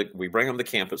bring them to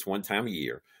campus one time a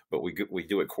year, but we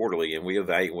do it quarterly, and we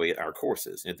evaluate our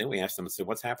courses, and then we ask them to say,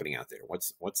 what's happening out there?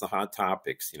 What's the hot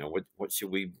topics? What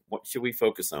should we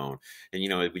focus on?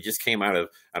 And we just came out of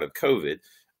COVID.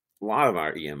 A lot of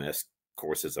our EMS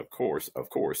courses, of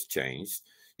course, changed.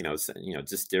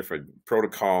 just different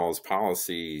protocols,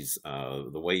 policies,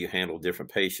 the way you handle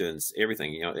different patients,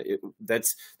 everything.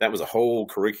 That was a whole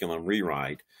curriculum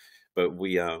rewrite. But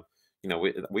we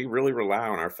really rely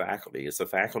on our faculty. It's a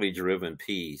faculty-driven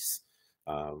piece,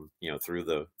 through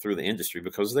the industry,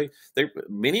 because they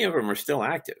many of them are still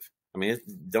active. I mean,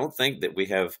 don't think that we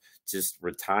have just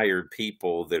retired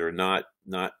people that are not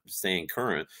staying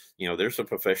current. There's a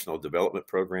professional development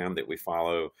program that we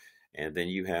follow, and then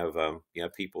you have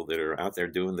people that are out there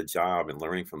doing the job and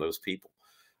learning from those people.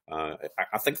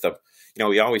 I think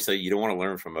we always say you don't want to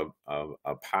learn from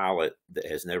a pilot that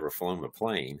has never flown a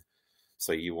plane.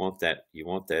 So you want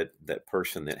that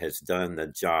person that has done the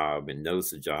job and knows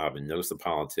the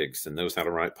politics and knows how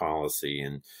to write policy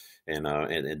and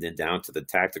then down to the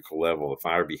tactical level of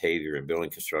fire behavior and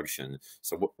building construction.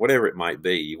 So whatever it might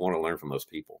be, you want to learn from those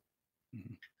people.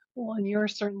 Well, and you're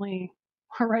certainly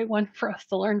the right one for us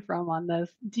to learn from on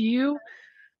this. Do you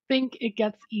think it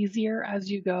gets easier as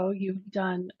you go? You've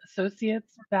done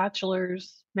associates,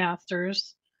 bachelor's,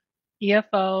 master's,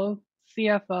 EFO,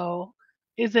 CFO.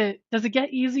 Does it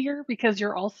get easier because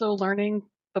you're also learning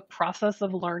the process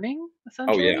of learning,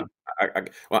 essentially? Oh yeah.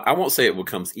 Well, I won't say it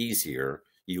becomes easier.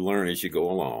 You learn as you go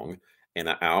along. And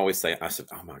I always say,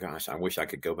 oh my gosh, I wish I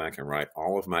could go back and write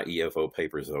all of my EFO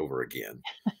papers over again,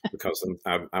 because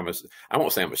I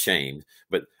won't say I'm ashamed,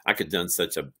 but I could have done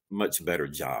such a much better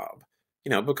job,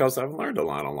 because I've learned a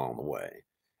lot along the way.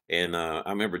 And I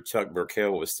remember Chuck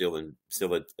Burkell was still at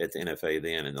the NFA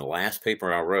then. And the last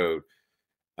paper I wrote,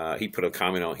 he put a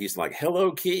comment on, he's like,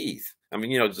 "Hello, Keith." I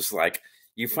mean, just like,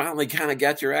 you finally kind of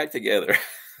got your act together.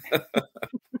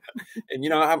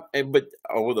 And, but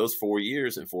over those 4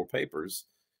 years and 4 papers,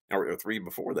 or 3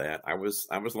 before that, I was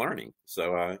learning.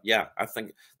 So, I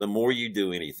think the more you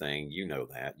do anything,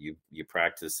 that you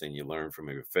practice and you learn from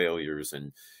your failures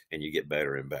and you get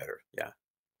better and better. Yeah.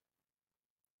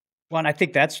 Well, and I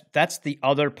think that's the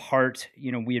other part.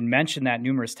 We had mentioned that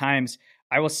numerous times.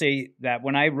 I will say that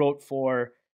when I wrote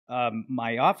for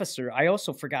my officer, I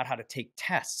also forgot how to take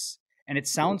tests. And it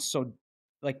sounds so,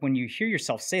 like, when you hear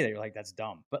yourself say that, you're like, that's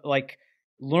dumb. But like,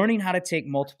 learning how to take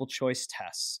multiple choice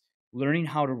tests, learning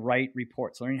how to write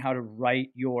reports, learning how to write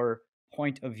your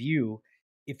point of view.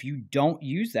 If you don't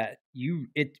use that,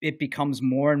 it becomes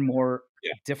more and more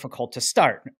difficult to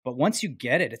start. But once you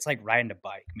get it, it's like riding a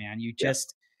bike, man.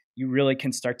 You really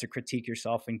can start to critique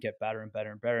yourself and get better and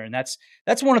better and better. And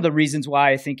that's one of the reasons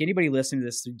why I think anybody listening to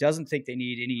this who doesn't think they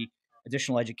need any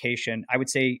additional education, I would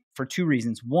say for 2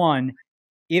 reasons. One,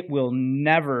 it will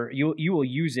never, you will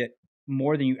use it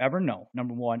more than you ever know,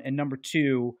 number one. And number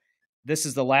 2, this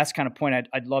is the last kind of point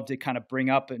I'd love to kind of bring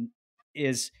up, and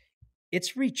is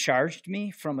it's recharged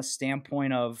me from a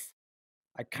standpoint of,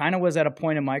 I kind of was at a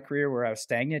point in my career where I was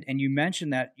stagnant. And you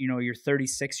mentioned that, your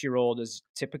 36-year-old is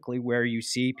typically where you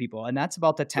see people, and that's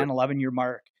about the 10, 11-year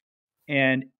mark.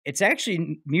 And it's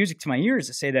actually music to my ears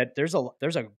to say that there's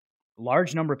a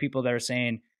large number of people that are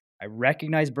saying, I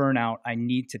recognize burnout. I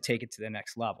need to take it to the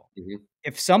next level. Mm-hmm.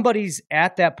 If somebody's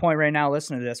at that point right now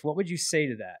listening to this, what would you say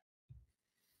to that,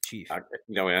 Chief?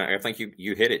 I think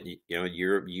you hit it.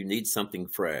 You need something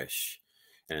fresh,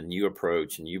 and a new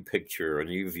approach, a new picture, a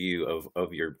new view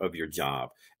of your job.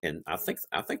 And I think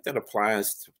that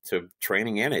applies to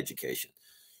training and education.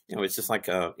 It's just like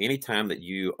anytime that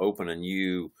you open a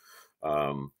new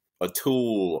a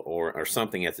tool or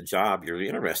something at the job, you're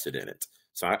interested in it.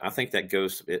 So I think that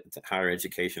goes to higher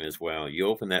education as well. You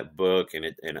open that book and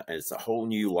it's a whole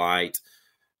new light.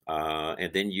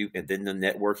 And then the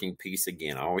networking piece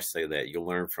again. I always say that you'll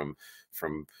learn from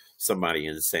somebody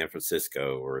in San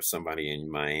Francisco or somebody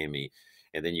in Miami,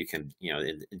 and then you can,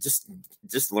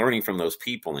 just learning from those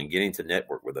people and getting to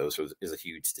network with those is a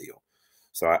huge deal.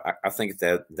 So I think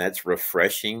that's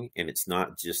refreshing, and it's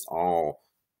not just all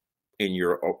in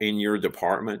your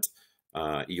department.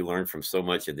 You learn from so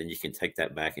much, and then you can take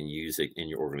that back and use it in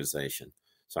your organization.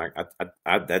 So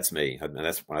that's me.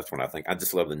 That's what I think. I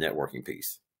just love the networking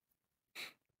piece.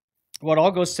 Well, it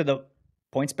all goes to the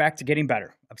points back to getting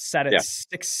better. I've said it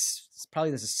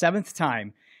probably this is the 7th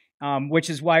time, which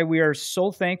is why we are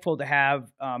so thankful to have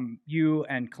you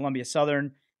and Columbia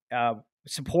Southern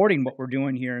supporting what we're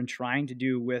doing here and trying to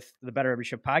do with the Better Every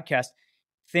Shift podcast.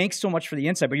 Thanks so much for the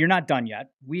insight, but you're not done yet.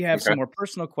 We have some more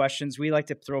personal questions. We like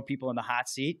to throw people in the hot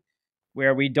seat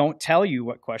where we don't tell you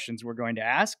what questions we're going to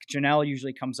ask. Janelle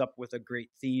usually comes up with a great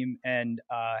theme and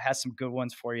has some good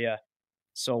ones for you.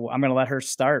 So I'm going to let her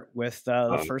start with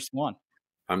the first one.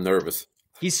 I'm nervous.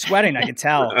 He's sweating. I can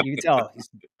tell. You can tell. He's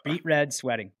beet red,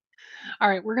 sweating. All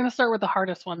right. We're going to start with the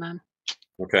hardest one then.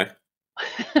 Okay.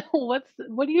 What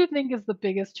do you think is the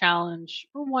biggest challenge,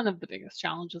 or one of the biggest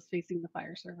challenges facing the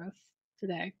fire service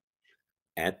today?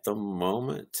 At the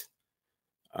moment,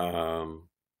 um,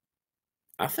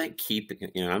 I think keeping,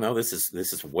 I know this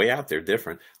is way out there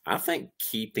different. I think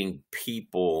keeping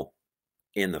people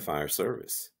in the fire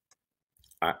service.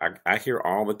 I hear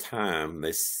all the time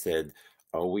they said,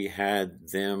 "Oh, we had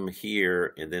them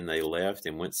here and then they left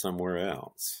and went somewhere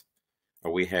else."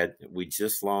 Or we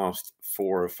just lost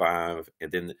 4 or 5.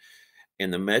 And then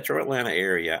in the metro Atlanta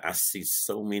area, I see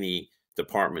so many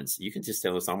departments. You can just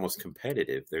tell it's almost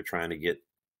competitive. They're trying to get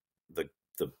the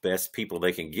the best people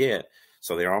they can get.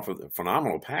 So they offer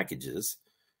phenomenal packages,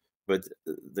 but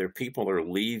their people are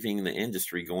leaving the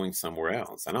industry going somewhere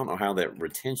else. I don't know how that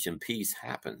retention piece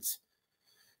happens.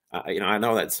 I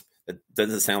know that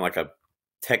doesn't sound like a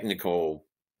technical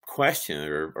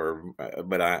question,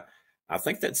 but I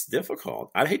think that's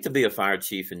difficult. I'd hate to be a fire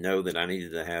chief and know that I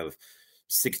needed to have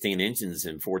 16 engines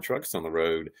and 4 trucks on the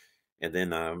road, and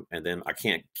then I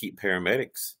can't keep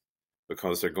paramedics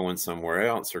because they're going somewhere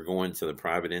else or going to the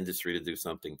private industry to do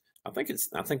something. I think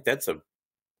that's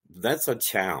a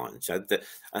challenge.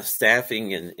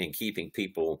 Staffing and keeping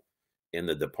people in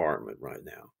the department right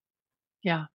now.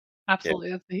 Yeah, Yeah,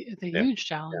 absolutely. It's a yeah, huge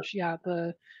yeah, challenge. Yeah,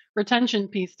 the retention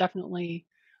piece definitely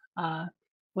uh,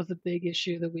 was a big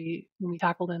issue that when we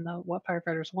tackled in the What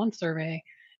Firefighters Want survey,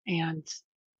 and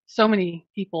so many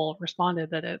people responded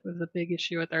that it was a big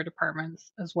issue at their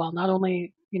departments as well. Not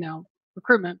only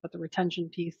recruitment, but the retention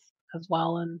piece as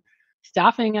well. And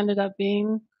staffing ended up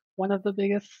being one of the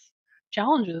biggest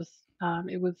challenges.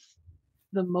 It was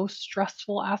the most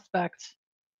stressful aspect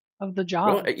of the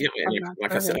Well, job and from that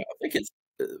like I said, survey. I think it's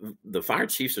the fire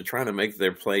chiefs are trying to make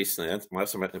their place, and that's why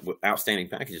some outstanding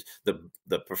packages,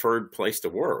 the preferred place to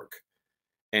work,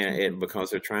 and Mhm.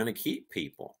 because they're trying to keep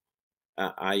people.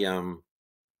 I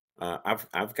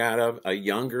I've got a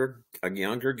younger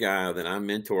guy that I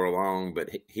mentor along, but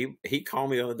he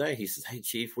called me the other day. He says, "Hey,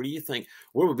 Chief, what do you think?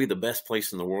 Where would be the best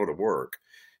place in the world to work?"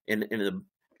 And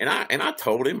I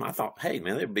told him, I thought, "Hey,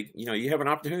 man, there'd be, you have an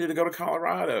opportunity to go to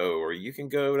Colorado, or you can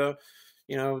go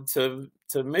to,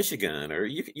 to Michigan, or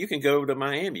you can go to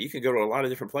Miami. You can go to a lot of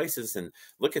different places and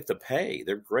look at the pay.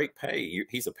 They're great pay.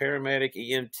 He's a paramedic,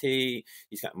 EMT.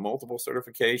 He's got multiple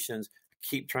certifications.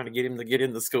 Keep trying to get him to get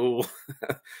into school."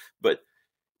 But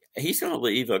he's going to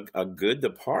leave a good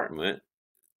department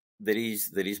that he's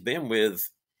been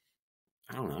with,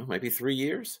 I don't know, maybe 3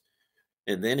 years.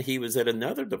 And then he was at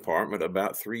another department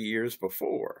about 3 years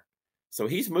before. So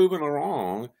he's moving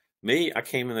along. Me, I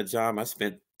came in the job, I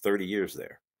spent 30 years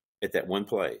there at that one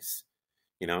place.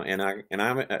 And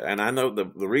I know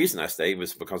the reason I stayed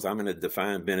was because I'm in a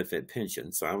defined benefit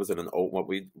pension. So I was in an old, what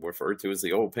we refer to as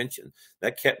the old pension.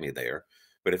 That kept me there.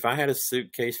 But if I had a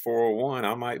suitcase 401,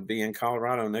 I might be in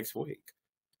Colorado next week.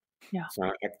 Yeah. So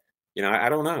I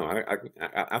don't know.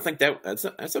 I think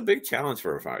that's a big challenge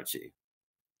for a fire chief.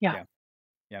 Yeah. Yeah.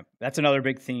 Yeah. That's another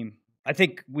big theme. I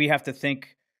think we have to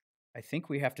think. I think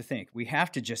we have to think. We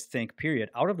have to just think, period,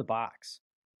 out of the box.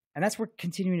 And that's where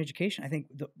continuing education. I think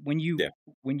when Yeah.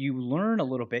 you learn a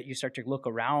little bit, you start to look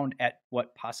around at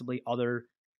what possibly other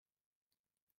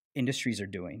industries are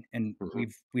doing, and Hmm.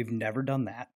 we've never done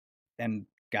that. And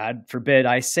God forbid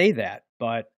I say that,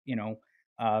 but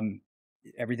um,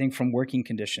 everything from working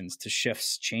conditions to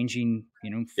shifts changing.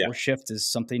 Yeah. 4 shift is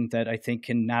something that I think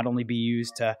can not only be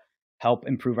used to help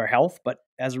improve our health, but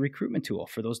as a recruitment tool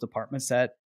for those departments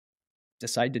that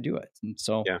decide to do it. And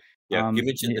so, Yeah, yeah. You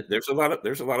mentioned yeah, that there's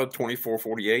a lot of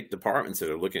 24-48 departments that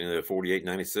are looking at a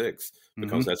 48-96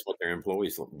 because mhm, that's what their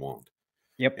employees want.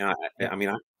 yep, And yep. I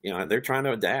mean, they're trying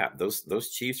to adapt.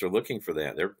 Those chiefs are looking for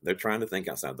that. They're trying to think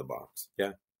outside the box.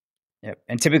 Yeah, Yep,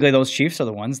 and typically those chiefs are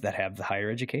the ones that have the higher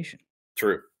education.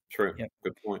 true, true. Yep.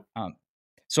 Good point.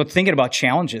 So thinking about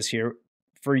challenges here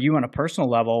for you on a personal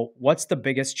level, what's the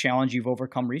biggest challenge you've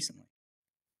overcome recently?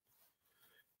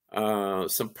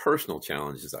 Some personal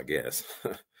challenges, I guess.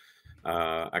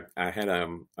 I had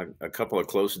a couple of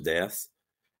close deaths,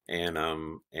 and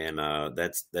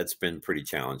that's been pretty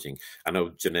challenging. I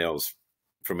know Janelle's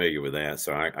familiar with that,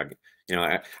 so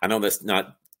I know that's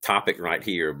not topic right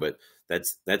here, but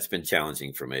that's been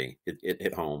challenging for me. It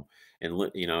hit home,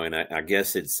 and I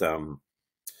guess it's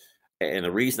and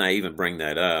the reason I even bring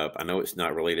that up, I know it's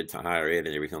not related to higher ed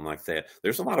and everything like that.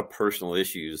 There's a lot of personal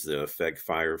issues that affect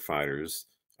firefighters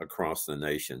across the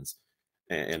nations,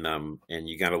 and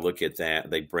you got to look at that.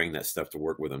 They bring that stuff to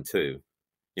work with them too,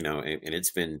 and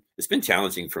it's been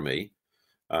challenging for me.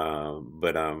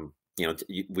 But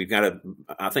we've got to.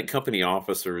 I think company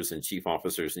officers and chief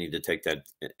officers need to take that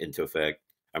into effect.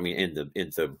 I mean,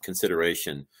 into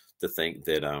consideration to think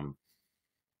that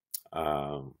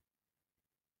Um,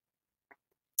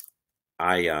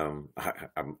 I'm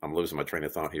losing my train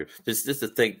of thought here. Just to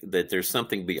think that there's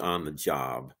something beyond the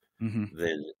job, Hmm.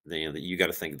 then that you got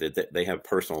to think that they have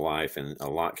personal life and a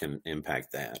lot can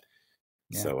impact that.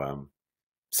 Yeah. So,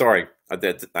 sorry, I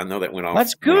know that That's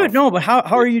went good. off. No, but how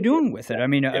Yeah, are you doing with it? I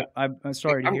mean, yeah. I'm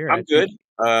sorry to hear. I I'm think. good.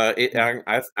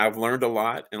 Yeah. I've learned a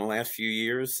lot in the last few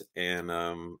years, and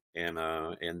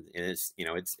it's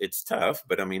it's tough,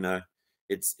 but I mean,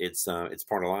 it's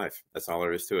part of life. That's all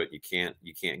there is to it. You can't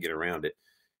get around it,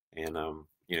 and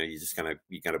you just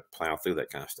you gotta plow through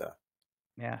that kind of stuff.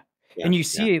 Yeah. Yeah, And you yeah,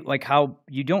 see like how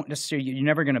you don't necessarily, you're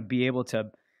never going to be able to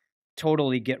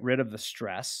totally get rid of the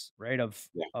stress, right?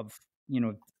 yeah, Of,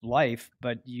 life,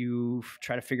 but you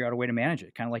try to figure out a way to manage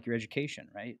it, kind of like your education,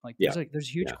 right? Like yeah, there's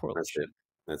a huge yeah. That's it. correlation.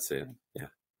 That's it. Yeah. Yeah.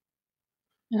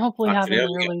 And hopefully having Janelle,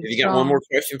 a really you got one more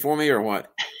strong. question for me or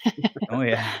what? Oh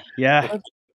yeah. Yeah.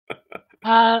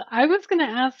 I was going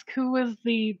to ask who was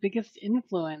the biggest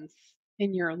influence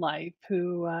in your life?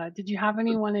 Who did you have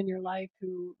anyone in your life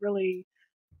who really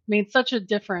made such a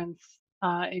difference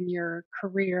in your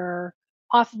career,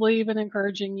 possibly even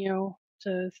encouraging you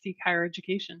to seek higher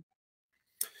education?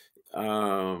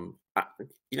 I,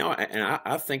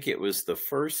 I think it was the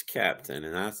first captain,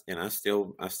 and I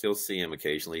still see him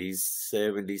occasionally. He's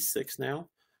 76 now.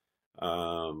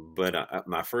 But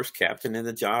my first captain in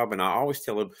the job, and I always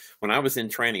tell him when I was in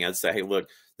training, I'd say, "Hey, look,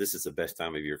 this is the best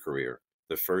time of your career.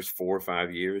 The first 4 or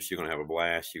 5 years, you're going to have a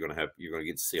blast. You're going to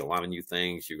get to see a lot of new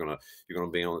things. You're going to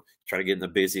be on try to get in the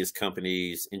busiest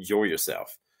companies. Enjoy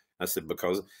yourself." I said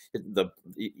because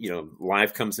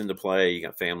life comes into play. You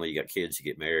got family, you got kids, you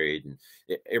get married, and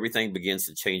everything begins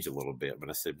to change a little bit. But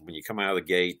I said when you come out of the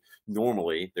gate,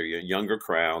 normally they're a younger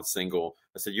crowd, single.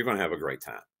 I said you're going to have a great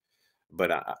time.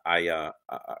 But I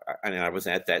was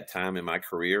at that time in my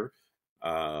career.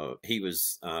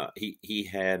 He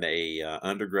had a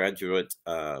undergraduate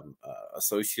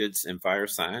associates in fire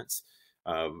science.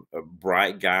 A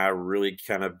bright guy, really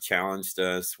kind of challenged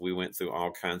us. We went through all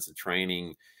kinds of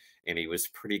training, and he was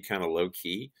pretty kind of low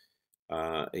key.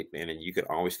 And you could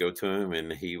always go to him,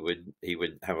 and he would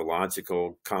have a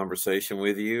logical conversation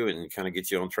with you and kind of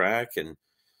get you on track. And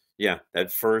yeah,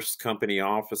 that first company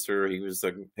officer, he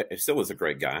still was a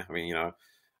great guy. I mean,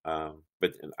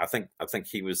 but I think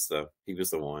he was the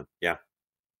one. Yeah,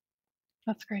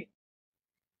 That's great.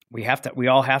 We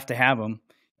all have to have them.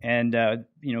 And,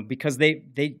 because they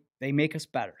make us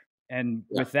better. And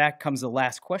yeah. with that comes the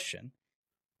last question.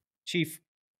 Chief,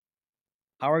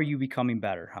 how are you becoming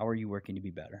better? How are you working to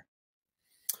be better?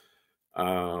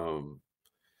 Um,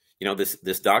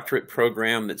 this doctorate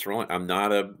program that's rolling. I'm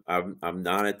not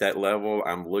at that level.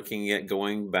 I'm looking at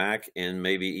going back and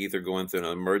maybe either going through an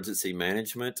emergency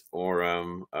management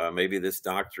or maybe this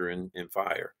doctor in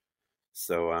fire.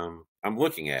 So I'm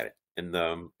looking at it, and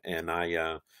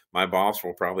I my boss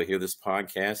will probably hear this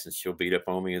podcast and she'll beat up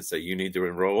on me and say you need to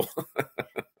enroll.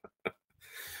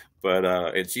 But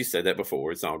and she said that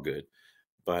before. It's all good.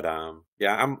 But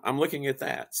yeah, I'm looking at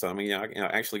that. So I mean,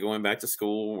 actually going back to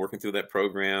school, working through that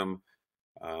program.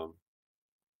 Um,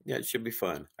 yeah, it should be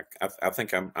fun. I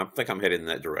think I'm headed in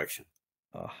that direction.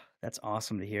 Oh, that's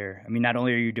awesome to hear. I mean, not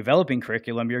only are you developing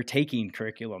curriculum, you're taking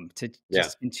curriculum to Yeah,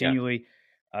 just yeah, continually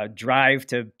drive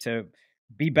to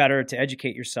be better, to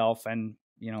educate yourself, and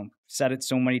said it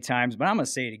so many times, but I'm going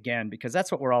to say it again because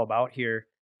that's what we're all about here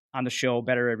on the show,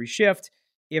 Better Every Shift.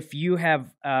 If you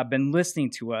have been listening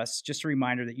to us, just a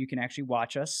reminder that you can actually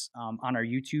watch us on our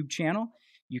YouTube channel.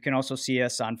 You can also see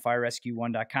us on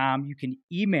firerescue1.com. You can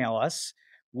email us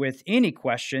with any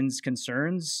questions,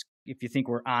 concerns. If you think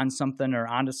we're on something or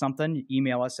onto something,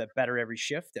 email us at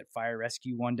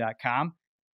bettereveryshift@firerescue1.com.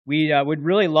 We would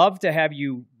really love to have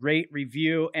you rate,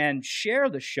 review, and share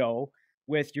the show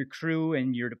with your crew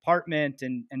and your department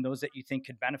and those that you think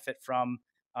could benefit from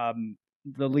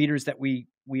the leaders that we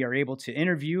are able to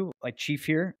interview, like Chief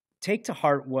here. Take to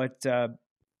heart what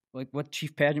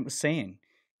Chief Padgett was saying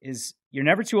is you're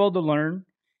never too old to learn.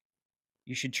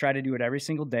 You should try to do it every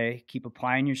single day. Keep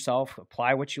applying yourself,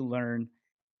 apply what you learn,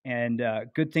 and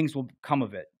good things will come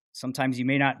of it. Sometimes you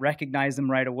may not recognize them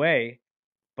right away,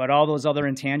 but all those other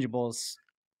intangibles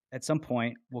at some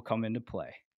point will come into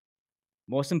play.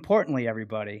 Most importantly,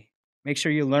 everybody, make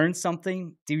sure you learn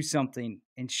something, do something,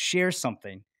 and share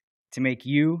something to make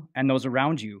you and those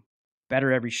around you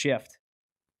better every shift.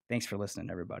 Thanks for listening,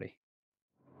 everybody.